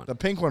pink one. The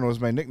pink one was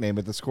my nickname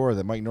at the score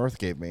that Mike North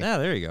gave me. Yeah,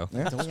 there you go.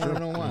 Yeah, Don't want to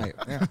know why.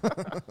 Yeah.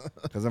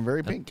 because I'm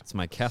very pink. It's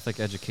my Catholic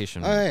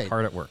education All right.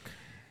 hard at work.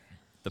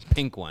 The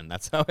pink one.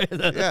 That's how it is.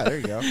 Yeah, there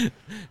you go.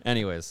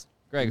 Anyways,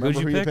 Greg, Remember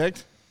who'd who you pick?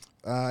 picked?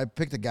 I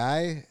picked a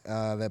guy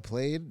that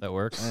played. That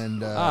works.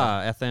 And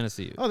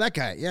Athanasiou. oh, that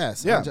guy.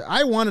 Yes. Yeah.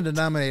 I wanted to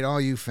nominate all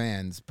you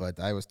fans,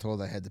 but I was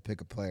told I had to pick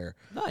a player.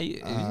 No,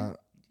 you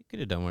could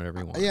have done whatever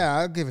he wanted. Yeah,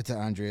 I'll give it to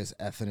Andreas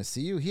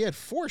Athanasiou. He had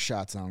 4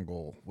 shots on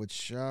goal,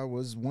 which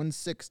was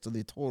 1/6 of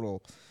the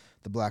total.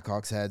 The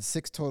Blackhawks had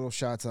 6 total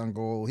shots on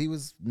goal. He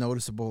was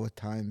noticeable at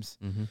times,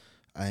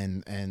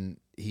 and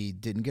he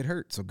didn't get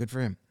hurt, so good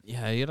for him.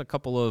 Yeah, he had a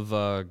couple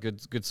of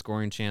good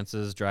scoring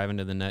chances, driving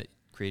to the net,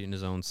 creating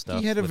his own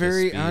stuff. He had a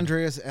very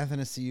Andreas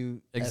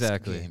Athanasiou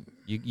exactly. game.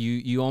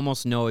 You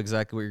almost know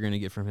exactly what you're going to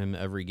get from him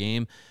every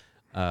game.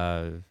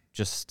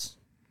 Just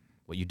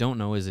what you don't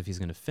know is if he's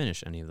going to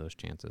finish any of those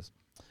chances.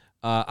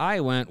 I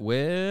went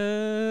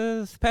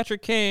with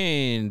Patrick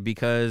Kane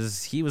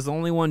because he was the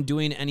only one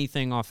doing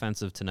anything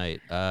offensive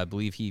tonight. I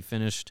believe he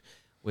finished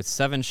with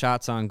 7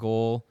 shots on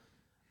goal.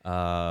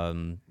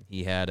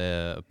 He had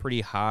a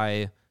pretty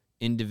high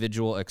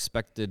individual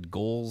expected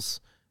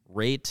goals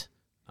rate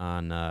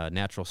on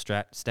natural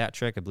stat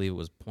trick. I believe it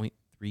was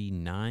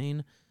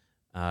 0.39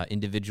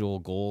 individual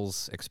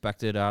goals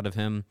expected out of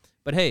him.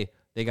 But hey,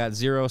 they got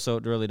 0, so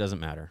it really doesn't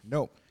matter.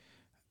 Nope.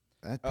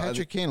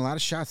 Patrick Kane, a lot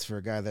of shots for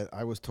a guy that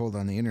I was told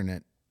on the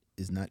internet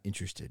is not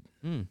interested.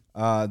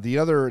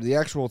 The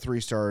actual 3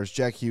 stars,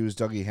 Jack Hughes,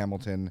 Dougie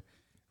Hamilton,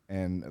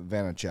 and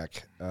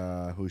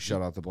Vanacek, who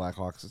shut out the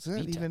Blackhawks. Is that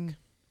even?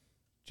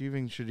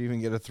 Should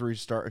even get a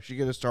 3-star? Should you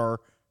get a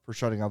star for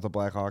shutting out the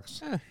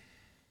Blackhawks?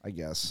 I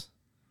guess.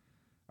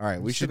 All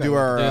right, we should do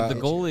our the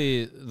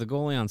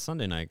goalie on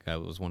Sunday night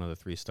was one of the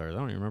 3 stars. I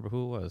don't even remember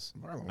who it was.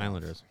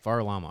 Islanders.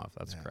 Varlamov.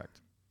 That's correct.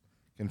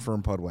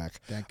 Confirm Pudwack.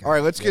 All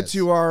right, let's get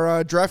to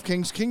our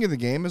DraftKings King of the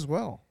Game as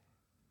well.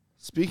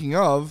 Speaking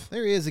of,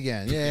 there he is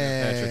again. Patrick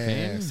Yeah,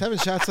 Kane. 7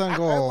 shots on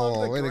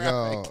goal. Way to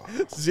go!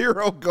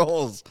 0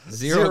 goals,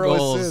 0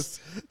 goals, assists,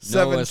 no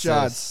 7 assists.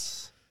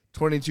 shots,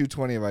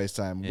 22-20 of ice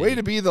time. Yeah. Way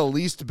to be the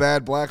least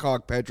bad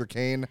Blackhawk, Patrick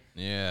Kane.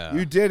 Yeah,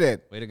 You did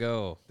it. way to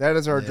go. That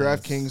is our Yes,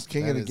 DraftKings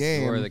King that of the is-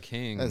 Game. You're the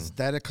king.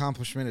 That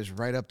accomplishment is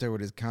right up there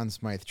with his Conn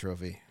Smythe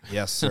trophy.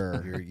 Yes,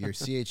 sir. Your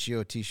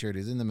CHGO T-shirt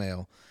is in the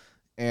mail.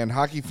 And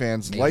hockey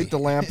fans, light the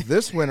lamp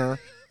this winter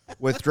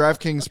with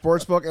DraftKings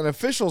Sportsbook, an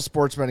official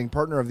sports betting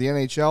partner of the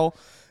NHL.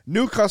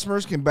 New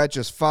customers can bet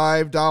just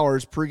 $5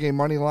 pregame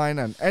money line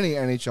on any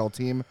NHL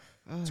team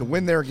to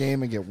win their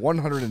game and get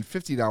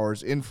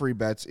 $150 in free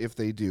bets if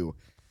they do.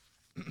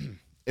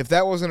 If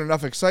that wasn't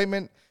enough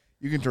excitement,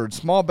 you can turn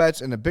small bets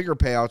into bigger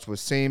payouts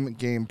with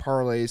same-game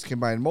parlays.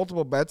 Combine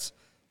multiple bets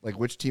like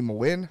which team will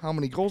win, how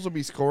many goals will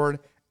be scored,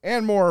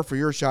 and more for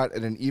your shot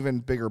at an even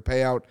bigger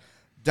payout.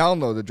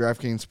 Download the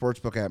DraftKings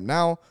Sportsbook app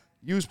now.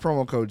 Use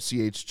promo code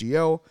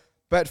CHGO.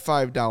 Bet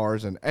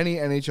 $5 on any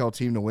NHL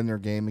team to win their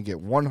game and get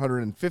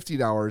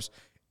 $150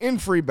 in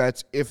free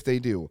bets if they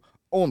do.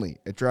 Only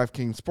at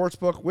DraftKings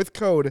Sportsbook with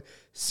code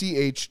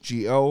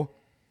CHGO.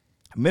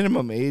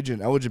 Minimum age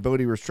and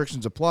eligibility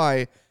restrictions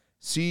apply.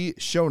 See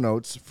show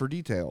notes for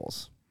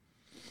details.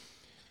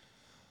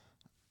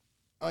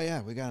 Oh,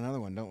 yeah, we got another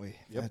one, don't we?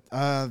 Yep.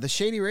 The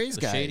Shady Rays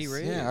guys. Shady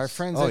Rays. Yeah, our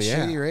friends Oh, at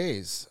yeah. Shady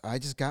Rays. I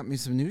just got me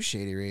some new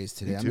Shady Rays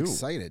today. Me I'm too.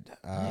 excited.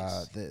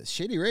 The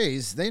Shady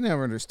Rays, they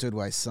never understood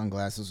why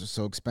sunglasses are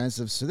so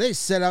expensive, so they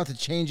set out to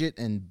change it,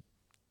 and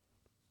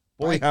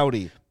Boy,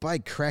 howdy. by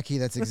cracky,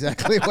 that's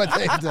exactly what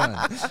they've done.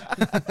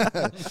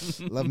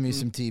 Love me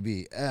some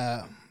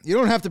TB. You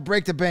don't have to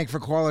break the bank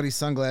for quality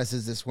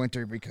sunglasses this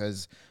winter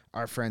because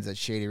our friends at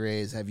Shady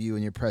Rays have you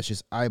and your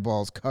precious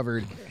eyeballs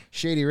covered.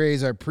 Shady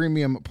Rays are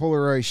premium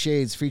Polaroid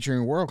shades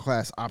featuring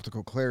world-class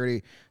optical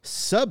clarity,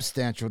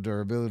 substantial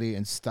durability,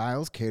 and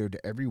styles catered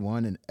to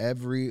everyone and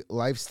every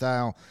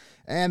lifestyle.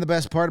 And the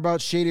best part about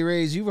Shady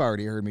Rays, you've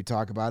already heard me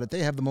talk about it.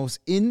 They have the most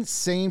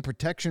insane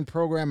protection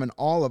program in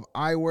all of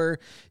eyewear.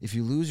 If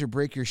you lose or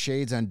break your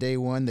shades on day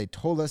one, they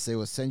told us they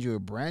will send you a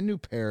brand new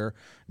pair,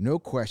 no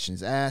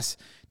questions asked.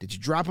 Did you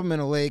drop them in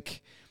a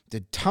lake?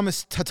 Did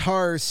Thomas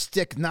Tatar's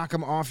stick knock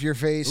them off your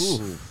face?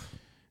 Ooh.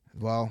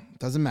 Well,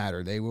 doesn't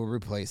matter. They will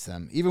replace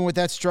them. Even with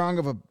that strong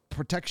of a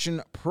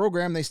protection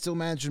program, they still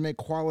manage to make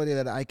quality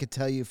that I could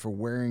tell you for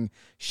wearing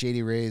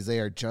Shady Rays. They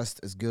are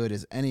just as good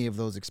as any of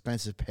those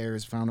expensive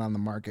pairs found on the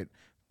market.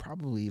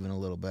 Probably even a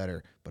little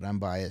better, but I'm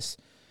biased.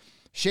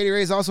 Shady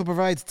Rays also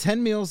provides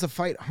 10 meals to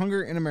fight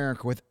hunger in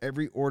America with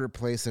every order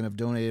placed and have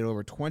donated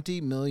over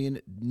 20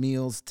 million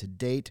meals to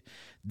date.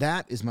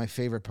 That is my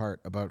favorite part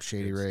about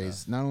Shady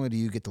Rays. Not only do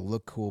you get to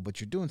look cool, but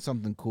you're doing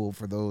something cool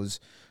for those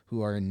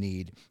who are in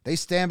need. They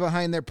stand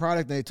behind their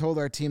product, and they told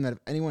our team that if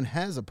anyone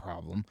has a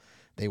problem,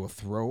 they will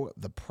throw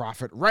the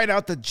profit right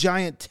out the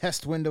giant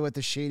test window at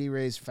the Shady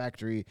Rays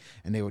factory,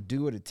 and they will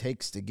do what it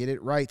takes to get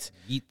it right.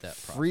 Eat that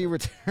profit. Free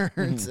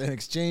returns and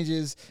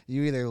exchanges.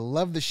 You either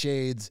love the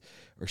shades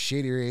or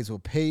Shady Rays will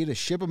pay you to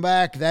ship them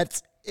back.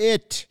 That's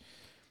it.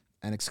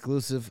 An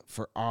exclusive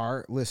for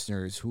our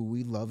listeners who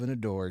we love and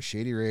adore.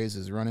 Shady Rays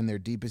is running their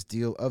deepest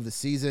deal of the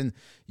season.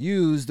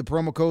 Use the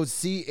promo code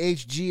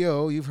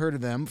CHGO, you've heard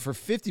of them, for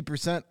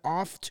 50%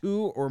 off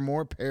 2 or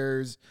more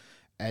pairs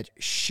at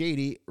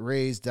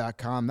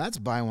ShadyRays.com. That's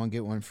buy one,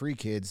 get one free,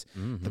 kids.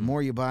 The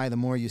more you buy, the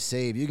more you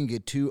save. You can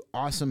get 2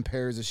 awesome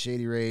pairs of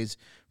Shady Rays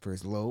for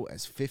as low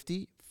as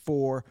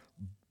 $54.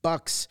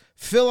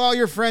 Fill all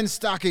your friends'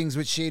 stockings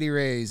with Shady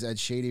Rays at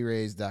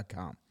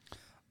ShadyRays.com.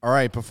 All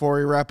right, before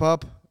we wrap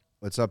up,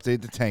 let's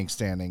update the tank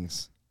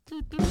standings.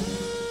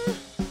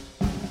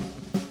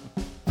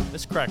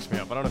 This cracks me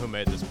up. I don't know who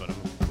made this, but I'm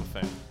a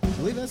fan. I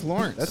believe that's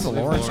Lawrence. That's a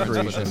Lawrence put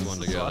creation. this one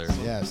together.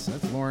 Yes,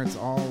 that's Lawrence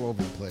all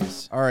over the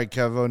place. All right,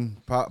 Kevin,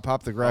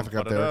 pop the graphic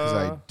up there because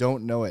I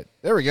don't know it.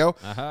 There we go.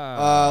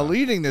 Aha.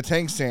 Leading the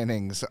tank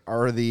standings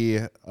are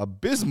the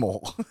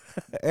abysmal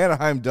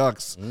Anaheim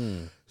Ducks.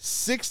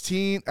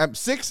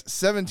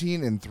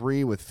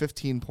 6-17-3 with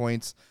 15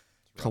 points.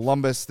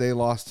 Columbus, they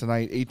lost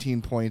tonight,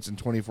 18 points in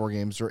 24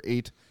 games. They're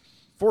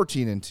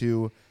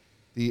 8-14-2.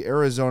 The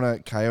Arizona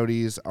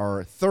Coyotes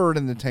are third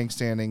in the tank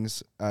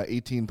standings,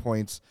 18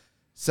 points,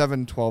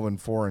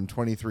 7-12-4 in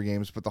 23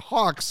 games. But the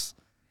Hawks,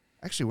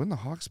 actually, wouldn't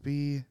the Hawks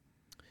be?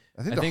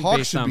 I think the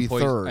Hawks should be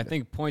third. I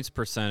think points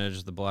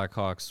percentage, the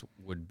Blackhawks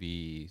would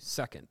be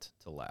second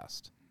to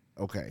last.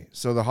 Okay,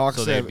 so the Hawks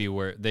So have,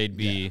 they'd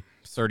be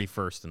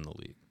 31st in the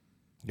league.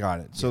 got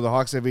it. So the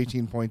Hawks have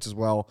 18 points as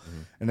well,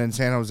 and then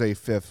San Jose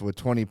fifth with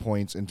 20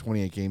 points in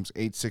 28 games,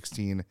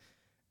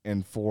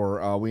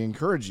 8-16-4. We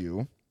encourage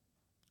you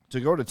to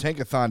go to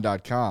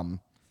tankathon.com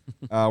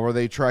where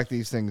they track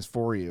these things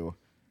for you.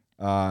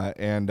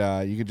 And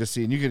you can just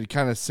see, and you can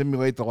kind of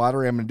simulate the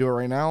lottery. I'm going to do it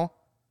right now.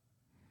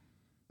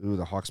 Ooh,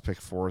 the Hawks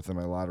pick fourth in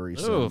my lottery.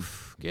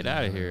 Oof, get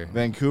out of here.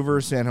 Vancouver,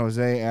 San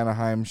Jose,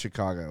 Anaheim,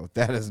 Chicago.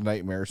 That is a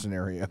nightmare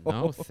scenario.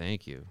 No,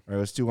 thank you. All right,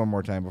 let's do one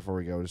more time before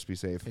we go. Just be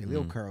safe. Hey,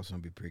 Leo Carlson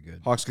would be pretty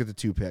good. Hawks get the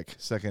 2 pick.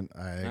 Second,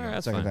 All right,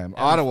 that's second fine. time.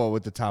 Ottawa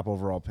with the top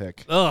overall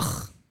pick.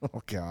 Ugh.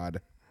 Oh,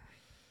 God.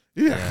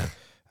 Yeah.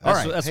 All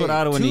right. That's Hey, what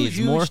Ottawa two needs.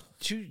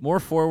 huge-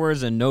 More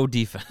forwards and no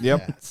defense. Yep.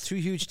 Yeah, 2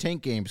 huge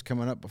tank games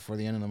coming up before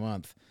the end of the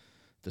month.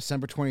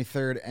 December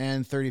 23rd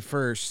and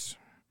 31st.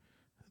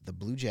 The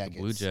Blue Jackets,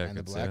 and the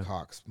Jackets, yeah.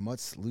 Blackhawks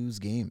must lose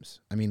games.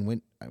 I mean,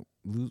 win.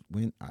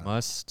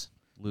 Must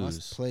lose.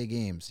 Must play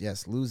games.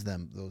 Yes, lose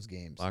those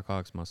games.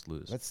 Blackhawks must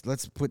lose.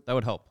 Let's put That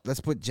would help.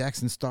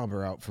 Jackson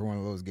Stauber out for one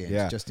of those games,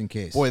 Yeah. just in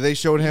case. Boy, they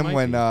showed him might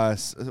when be.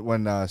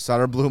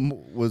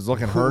 Soderblom was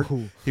looking hurt.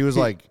 He was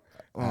like,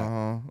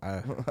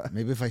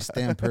 Maybe if I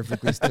stand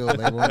perfectly still,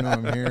 they won't know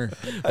I'm here.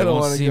 I don't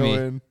won't want to see go me.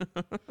 in.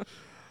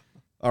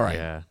 All right.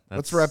 Yeah,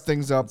 Let's wrap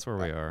things up. That's where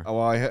we are.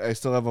 Well, I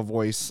still have a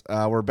voice.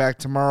 We're back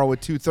tomorrow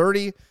at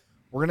 2:30.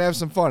 We're going to have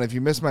some fun. If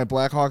you missed my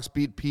Blackhawks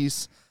beat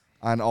piece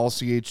on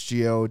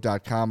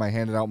allchgo.com, I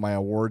handed out my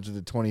awards at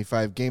the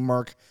 25 game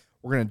mark.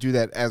 We're going to do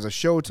that as a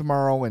show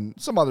tomorrow and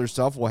some other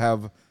stuff. We'll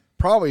have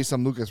probably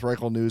some Lucas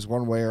Reichel news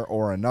one way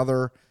or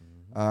another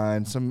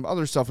and some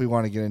other stuff we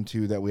want to get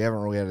into that we haven't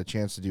really had a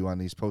chance to do on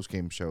these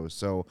post-game shows.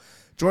 So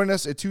join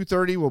us at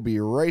 2:30. We'll be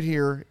right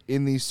here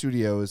in these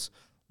studios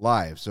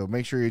live. So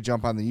make sure you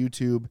jump on the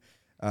YouTube.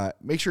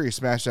 Make sure you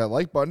smash that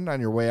like button on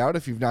your way out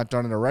if you've not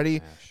done it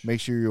already. Make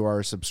sure you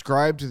are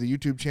subscribed to the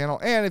YouTube channel.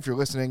 And if you're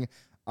listening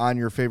on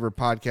your favorite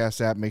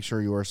podcast app, make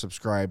sure you are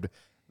subscribed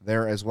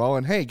there as well.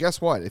 And hey, guess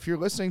what? If you're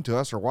listening to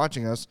us or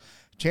watching us,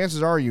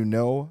 chances are you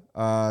know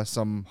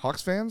some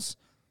Hawks fans.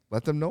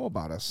 Let them know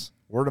about us.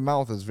 Word of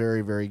mouth is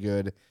very, very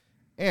good.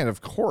 And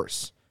of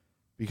course,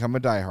 become a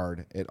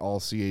diehard at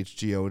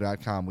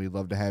allchgo.com. We'd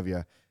love to have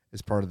you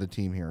as part of the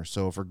team here.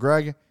 So for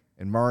Greg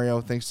and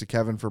Mario, thanks to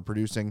Kevin for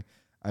producing.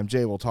 I'm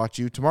Jay. We'll talk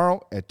to you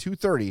tomorrow at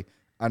 2:30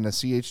 on the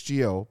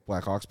CHGO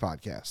Blackhawks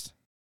podcast.